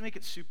 Let's make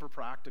it super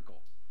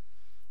practical.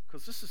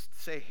 Because this is to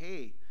say,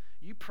 hey,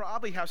 you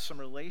probably have some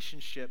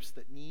relationships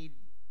that need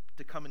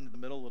to come into the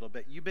middle a little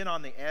bit. You've been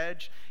on the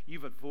edge.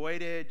 You've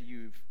avoided.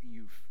 You've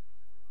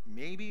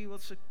maybe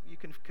you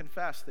can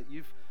confess that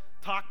you've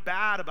talked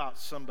bad about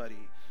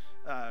somebody.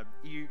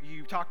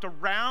 You talked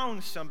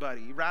around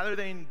somebody rather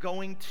than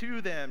going to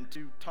them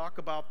to talk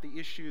about the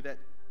issue that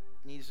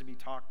needs to be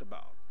talked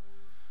about.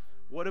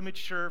 What do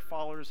mature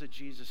followers of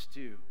Jesus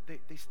do?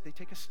 They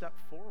take a step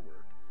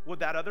forward. Would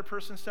that other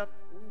person step?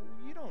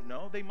 You don't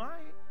know. They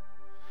might.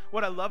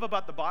 What I love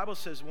about the Bible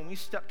says when we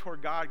step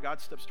toward God, God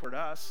steps toward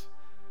us.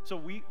 So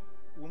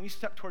when we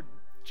step toward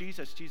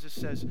Jesus, Jesus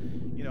says,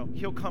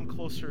 he'll come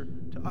closer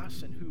to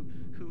us and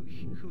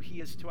who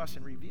he is to us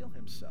and reveal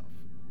himself.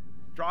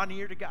 Draw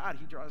near to God,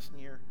 he draws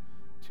near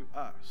to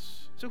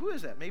us. So who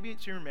is that? Maybe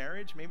it's your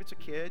marriage, maybe it's a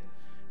kid,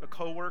 a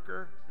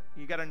coworker,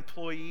 you got an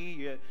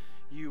employee,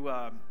 you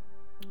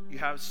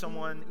have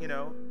someone,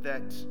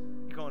 that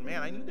you're going,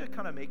 man, I need to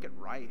kind of make it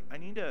right. I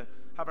need to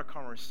have a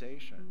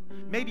conversation.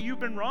 Maybe you've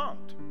been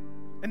wronged,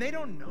 and they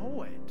don't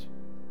know it.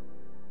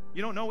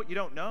 You don't know what you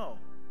don't know.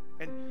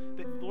 And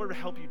the Lord will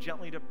help you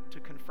gently to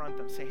confront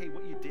them. Say, hey,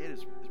 what you did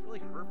is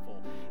really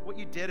hurtful. What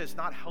you did is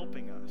not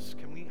helping us.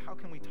 How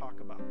can we talk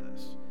about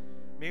this?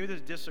 Maybe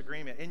there's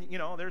disagreement. And,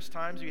 there's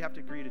times you have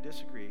to agree to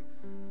disagree.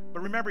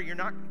 But remember, you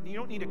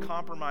don't need to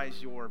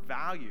compromise your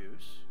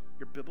values,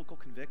 your biblical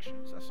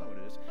convictions. That's not what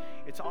it is.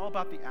 It's all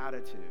about the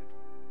attitude.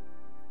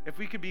 If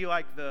we could be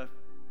like the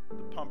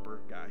pumper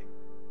guy.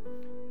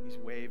 He's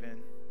waving,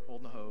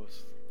 holding the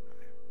hose.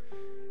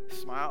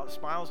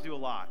 Smiles do a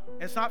lot.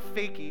 And it's not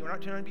fakey. We're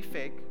not trying to be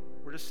fake.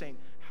 We're just saying,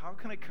 how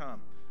can I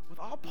come? With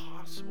all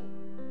possible,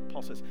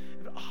 Paul says,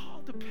 if it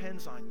all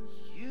depends on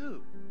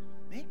you,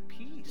 make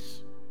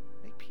peace.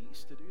 Make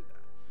peace to do that.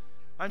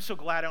 I'm so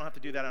glad I don't have to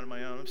do that on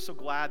my own. I'm so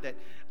glad that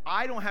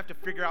I don't have to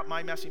figure out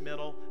my messy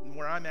middle and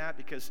where I'm at,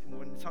 because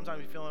when sometimes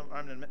we feel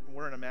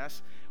we're in a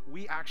mess,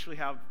 we actually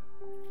have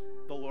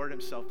the Lord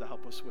himself to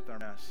help us with our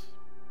mess.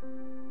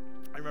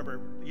 I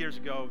remember years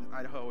ago in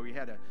Idaho, we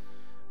had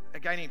a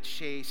guy named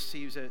Chase.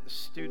 He was a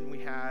student we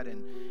had,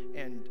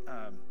 and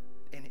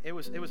it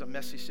was a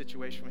messy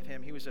situation with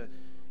him. He was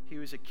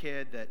a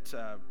kid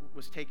that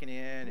was taken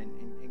in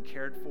and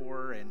cared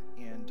for,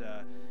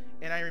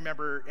 and I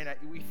remember,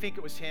 we think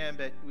it was him,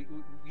 but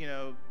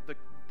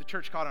the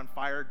church caught on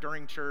fire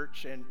during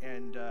church,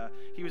 and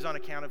he was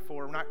unaccounted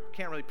for.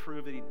 Can't really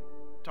prove that he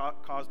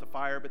caused the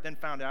fire, but then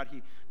found out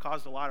he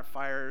caused a lot of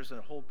fires,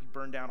 and he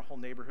burned down a whole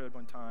neighborhood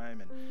one time,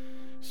 and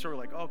sort of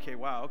like,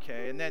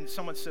 okay. And then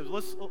someone says,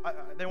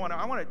 I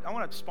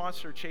want to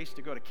sponsor Chase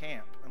to go to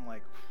camp. I'm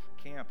like,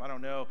 camp? I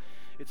don't know.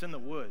 It's in the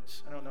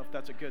woods. I don't know if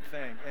that's a good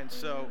thing. And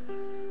so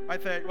I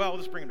thought, well, we'll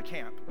just bring him to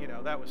camp.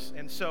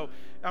 And so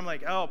I'm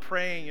like,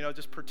 praying,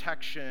 just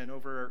protection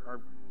over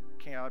our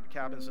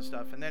cabins and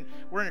stuff. And then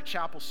we're in a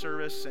chapel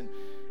service, and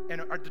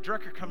the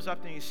director comes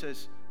up and he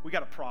says, we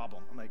got a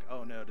problem. I'm like,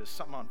 oh no, there's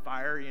something on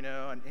fire,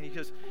 and he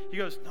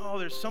goes, no,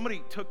 there's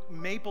somebody took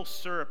maple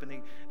syrup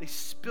and they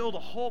spilled a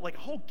whole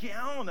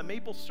gallon of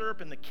maple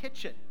syrup in the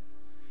kitchen.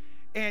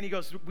 And he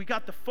goes, we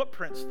got the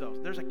footprints, though.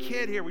 There's a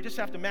kid here. We just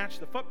have to match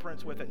the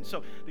footprints with it. And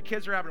so the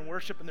kids are having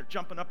worship, and they're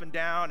jumping up and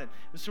down. And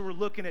so we're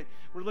looking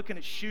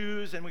at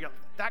shoes, and we go,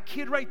 that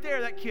kid right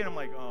there, that kid. I'm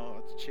like,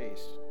 oh, it's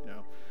Chase, you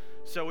know.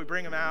 So we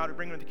bring him out. We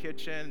bring him to the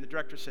kitchen, and the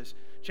director says,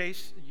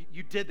 Chase,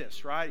 you did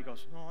this, right? He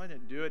goes, no, I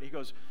didn't do it. He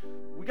goes,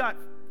 we got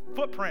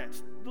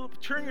footprints.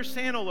 Turn your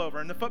sandal over,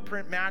 and the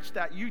footprint matched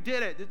that. You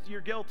did it.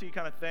 You're guilty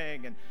kind of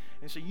thing. And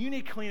so you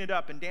need to clean it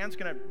up, and Dan's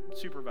going to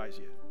supervise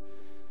you.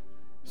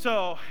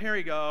 So here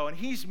we go, and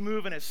he's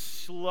moving as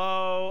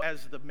slow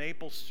as the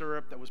maple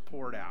syrup that was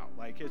poured out.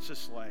 Like, it's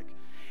just like,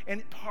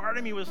 and part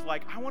of me was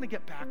like, I want to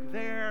get back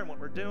there and what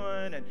we're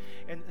doing,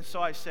 and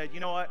so I said, you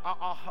know what,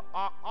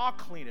 I'll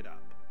clean it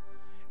up.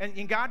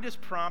 And God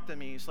just prompted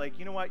me. He's like,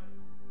 you know what,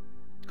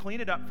 clean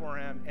it up for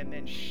him, and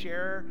then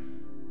share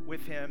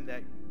with him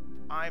that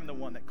I'm the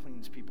one that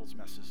cleans people's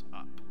messes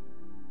up.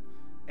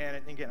 And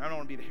again, I don't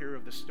want to be the hero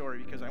of the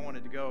story because I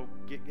wanted to go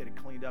get it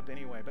cleaned up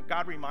anyway. But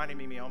God reminded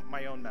me of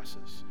my own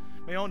messes,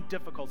 my own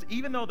difficulties.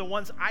 Even though the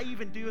ones I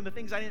even do and the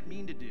things I didn't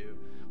mean to do,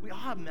 we all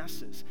have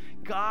messes.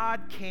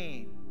 God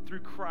came through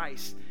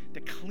Christ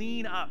to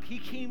clean up. He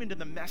came into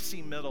the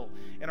messy middle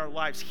in our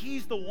lives.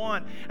 He's the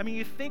one. I mean,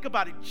 you think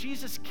about it.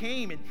 Jesus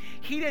came, and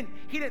he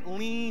didn't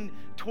lean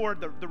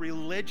toward the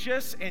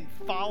religious and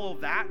follow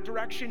that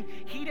direction.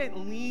 He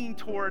didn't lean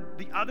toward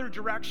the other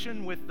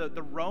direction with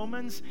the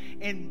Romans,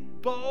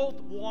 and both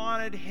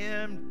wanted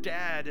him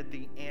dead at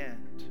the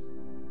end.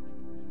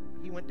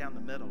 He went down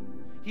the middle.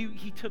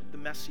 He took the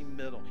messy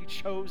middle. He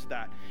chose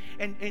that.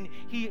 And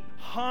he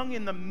hung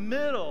in the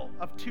middle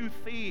of two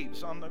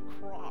thieves on the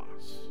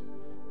cross.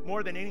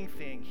 More than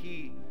anything,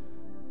 he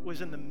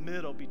was in the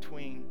middle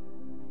between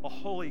a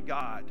holy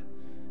God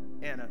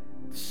and a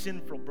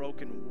sinful,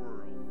 broken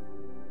world.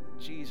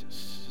 Jesus,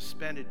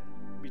 suspended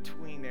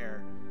between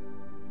there,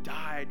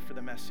 died for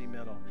the messy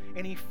middle.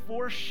 And he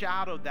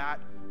foreshadowed that,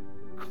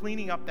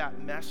 cleaning up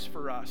that mess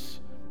for us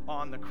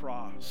on the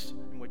cross,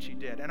 in which he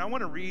did. And I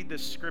want to read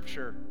this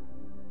scripture.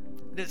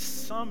 This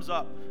sums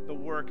up the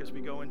work as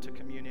we go into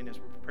communion, as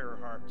we prepare our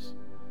hearts.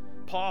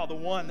 Paul,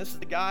 this is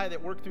the guy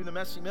that worked through the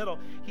messy middle.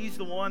 He's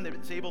the one that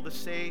is able to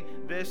say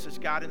this as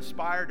God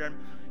inspired him.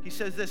 He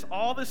says this,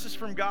 all this is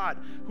from God,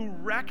 who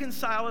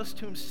reconciled us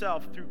to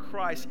himself through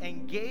Christ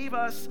and gave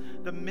us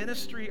the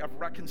ministry of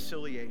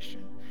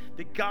reconciliation.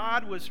 That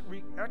God was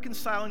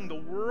reconciling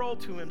the world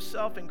to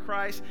himself in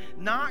Christ,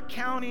 not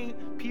counting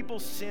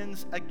people's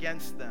sins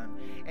against them.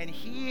 And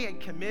he had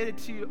committed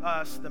to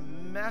us the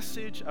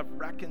message of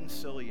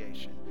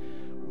reconciliation.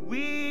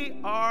 We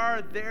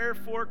are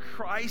therefore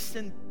Christ's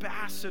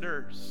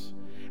ambassadors,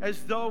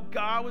 as though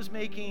God was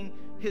making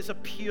his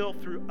appeal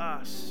through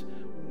us.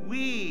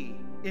 We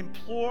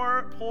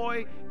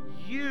employ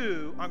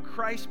you on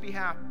Christ's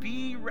behalf,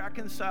 be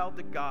reconciled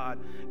to God.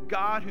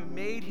 God who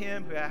made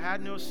him who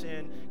had no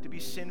sin to be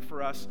sin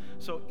for us,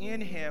 so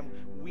in him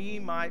we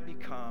might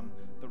become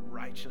the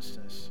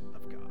righteousness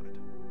of God.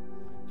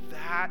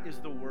 That is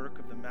the work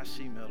of the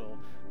messy middle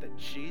that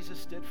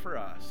Jesus did for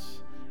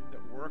us, that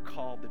we're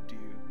called to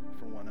do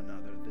for one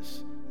another.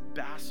 This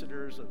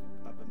ambassadors of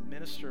a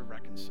minister of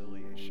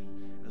reconciliation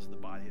as the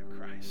body of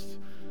Christ.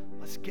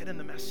 Let's get in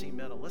the messy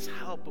middle. Let's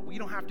help, but we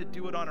don't have to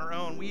do it on our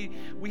own.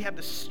 We have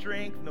the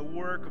strength and the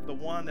work of the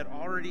one that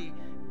already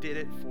did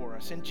it for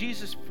us. And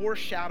Jesus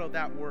foreshadowed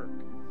that work.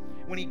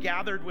 When he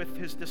gathered with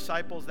his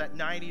disciples that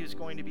night he was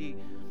going to be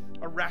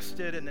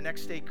arrested and the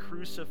next day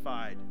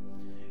crucified,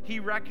 he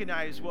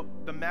recognized what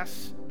the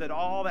mess that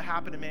all that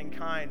happened to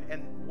mankind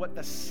and what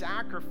the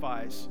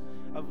sacrifice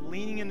of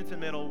leaning into the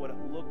middle, what it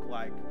looked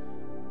like,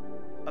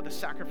 of the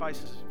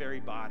sacrifice of his very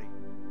body.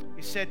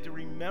 He said to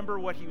remember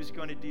what he was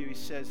going to do. He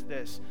says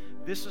this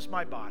is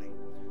my body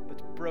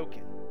that's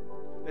broken,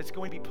 that's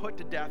going to be put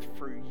to death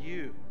for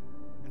you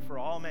and for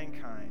all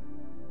mankind.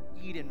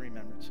 Eat in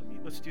remembrance of me.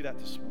 Let's do that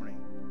this morning.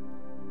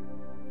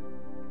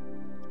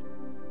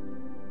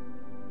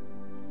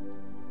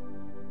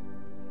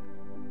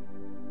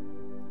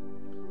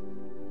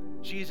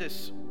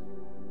 Jesus,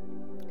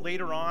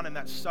 later on in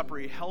that supper,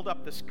 he held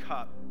up this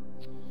cup.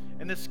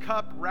 And this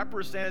cup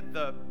represented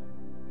the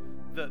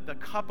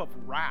cup of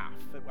wrath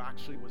that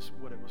actually was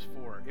what it was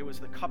for. It was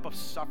the cup of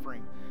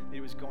suffering that he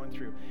was going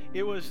through.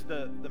 It was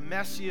the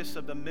messiest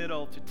of the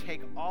middle to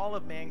take all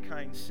of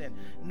mankind's sin.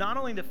 Not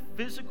only the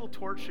physical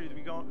torture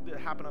that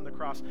happened on the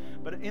cross,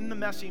 but in the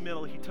messy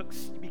middle, he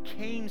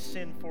became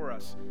sin for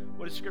us.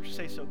 What does Scripture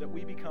say? So that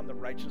we become the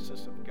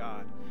righteousness of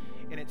God.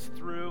 And it's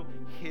through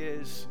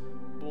his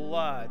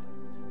blood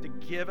to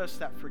give us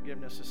that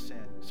forgiveness of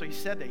sin. So he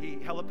said that. He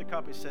held up the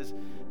cup. He says,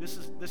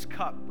 this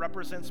cup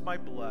represents my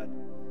blood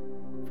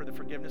for the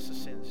forgiveness of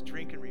sins.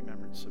 Drink in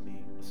remembrance of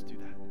me. Let's do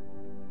that.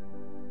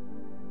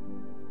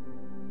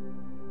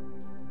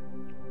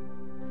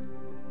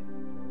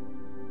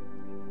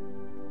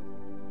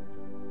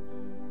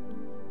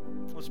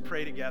 Let's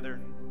pray together.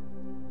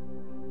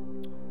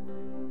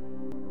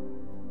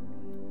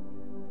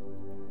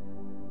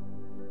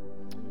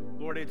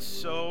 Lord, it's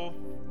so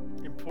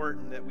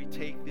important that we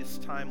take this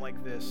time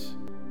like this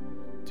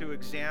to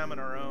examine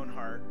our own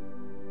heart.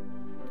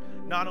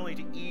 not only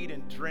to eat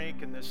and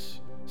drink in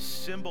this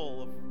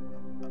symbol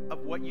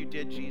of what you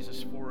did,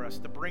 Jesus, for us,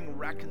 to bring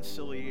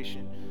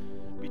reconciliation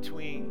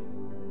between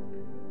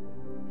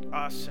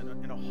us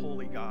and a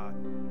holy God.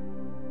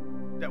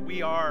 That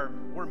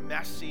we're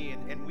messy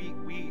and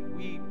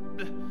we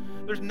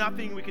there's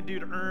nothing we can do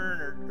to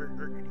earn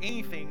or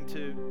anything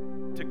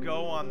to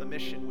go on the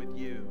mission with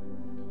you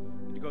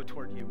and to go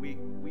toward you.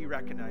 We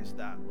recognize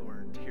that,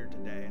 Lord, here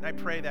today. And I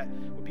pray that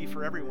would be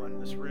for everyone in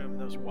this room,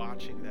 those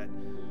watching, that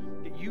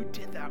you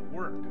did that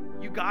work.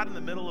 You got in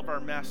the middle of our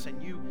mess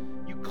and you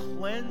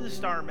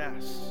cleansed our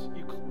mess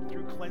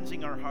through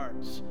cleansing our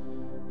hearts,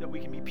 that we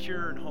can be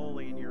pure and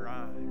holy in your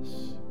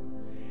eyes.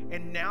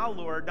 And now,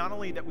 Lord, not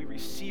only that we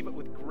receive it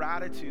with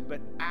gratitude,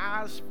 but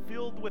as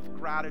filled with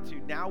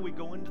gratitude, now we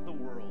go into the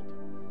world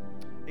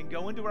and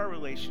go into our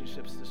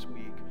relationships this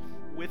week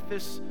with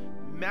this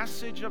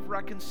message of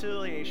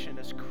reconciliation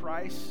as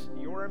Christ,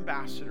 your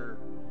ambassador,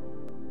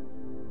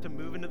 to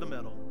move into the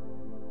middle.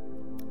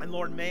 And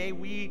Lord, may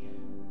we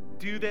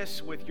do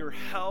this with your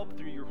help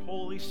through your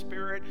Holy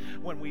Spirit.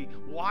 When we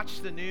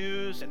watch the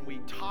news and we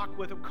talk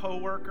with a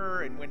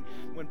coworker, and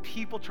when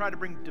people try to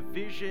bring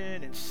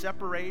division and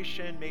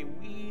separation, may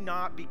we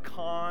not be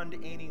conned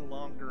any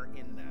longer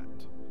in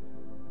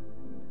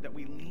that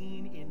we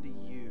lean into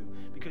you,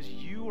 because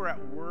you are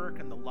at work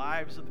in the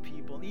lives of the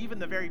people, and even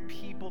the very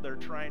people that are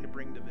trying to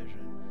bring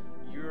division,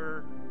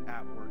 you're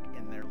at work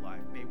in their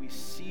life. May we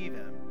see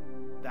them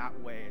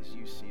that way as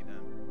you see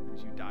them,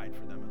 as you died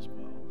for them as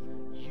well.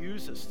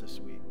 Use us this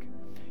week.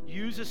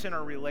 Use us in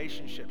our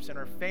relationships, in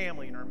our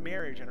family, in our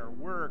marriage, in our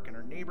work, in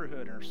our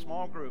neighborhood, in our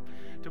small group,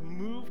 to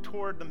move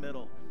toward the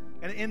middle.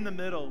 And in the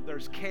middle,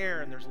 there's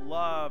care and there's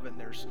love and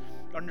there's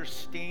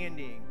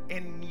understanding.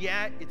 And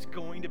yet, it's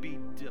going to be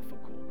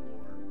difficult,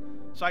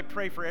 Lord. So I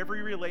pray for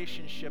every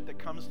relationship that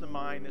comes to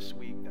mind this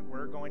week that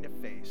we're going to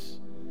face.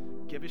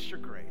 Give us your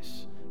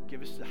grace.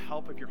 Give us the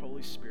help of your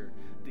Holy Spirit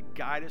to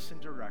guide us and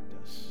direct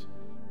us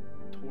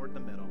toward the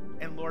middle.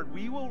 And Lord,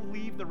 we will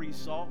leave the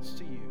results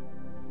to you,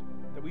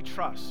 that we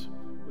trust,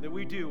 that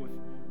we do with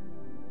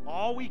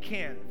all we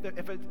can.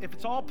 If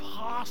it's all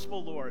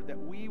possible, Lord, that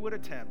we would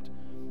attempt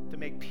to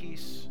make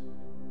peace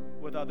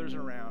with others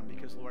around,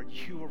 because, Lord,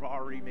 you have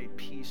already made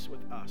peace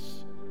with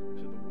us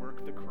through the work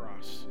of the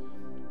cross,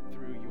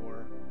 through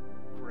your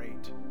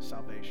great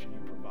salvation you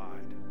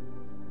provide.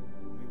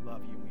 We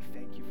love you and we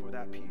thank you for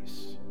that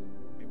peace.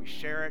 May we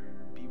share it,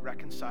 be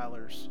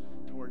reconcilers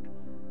toward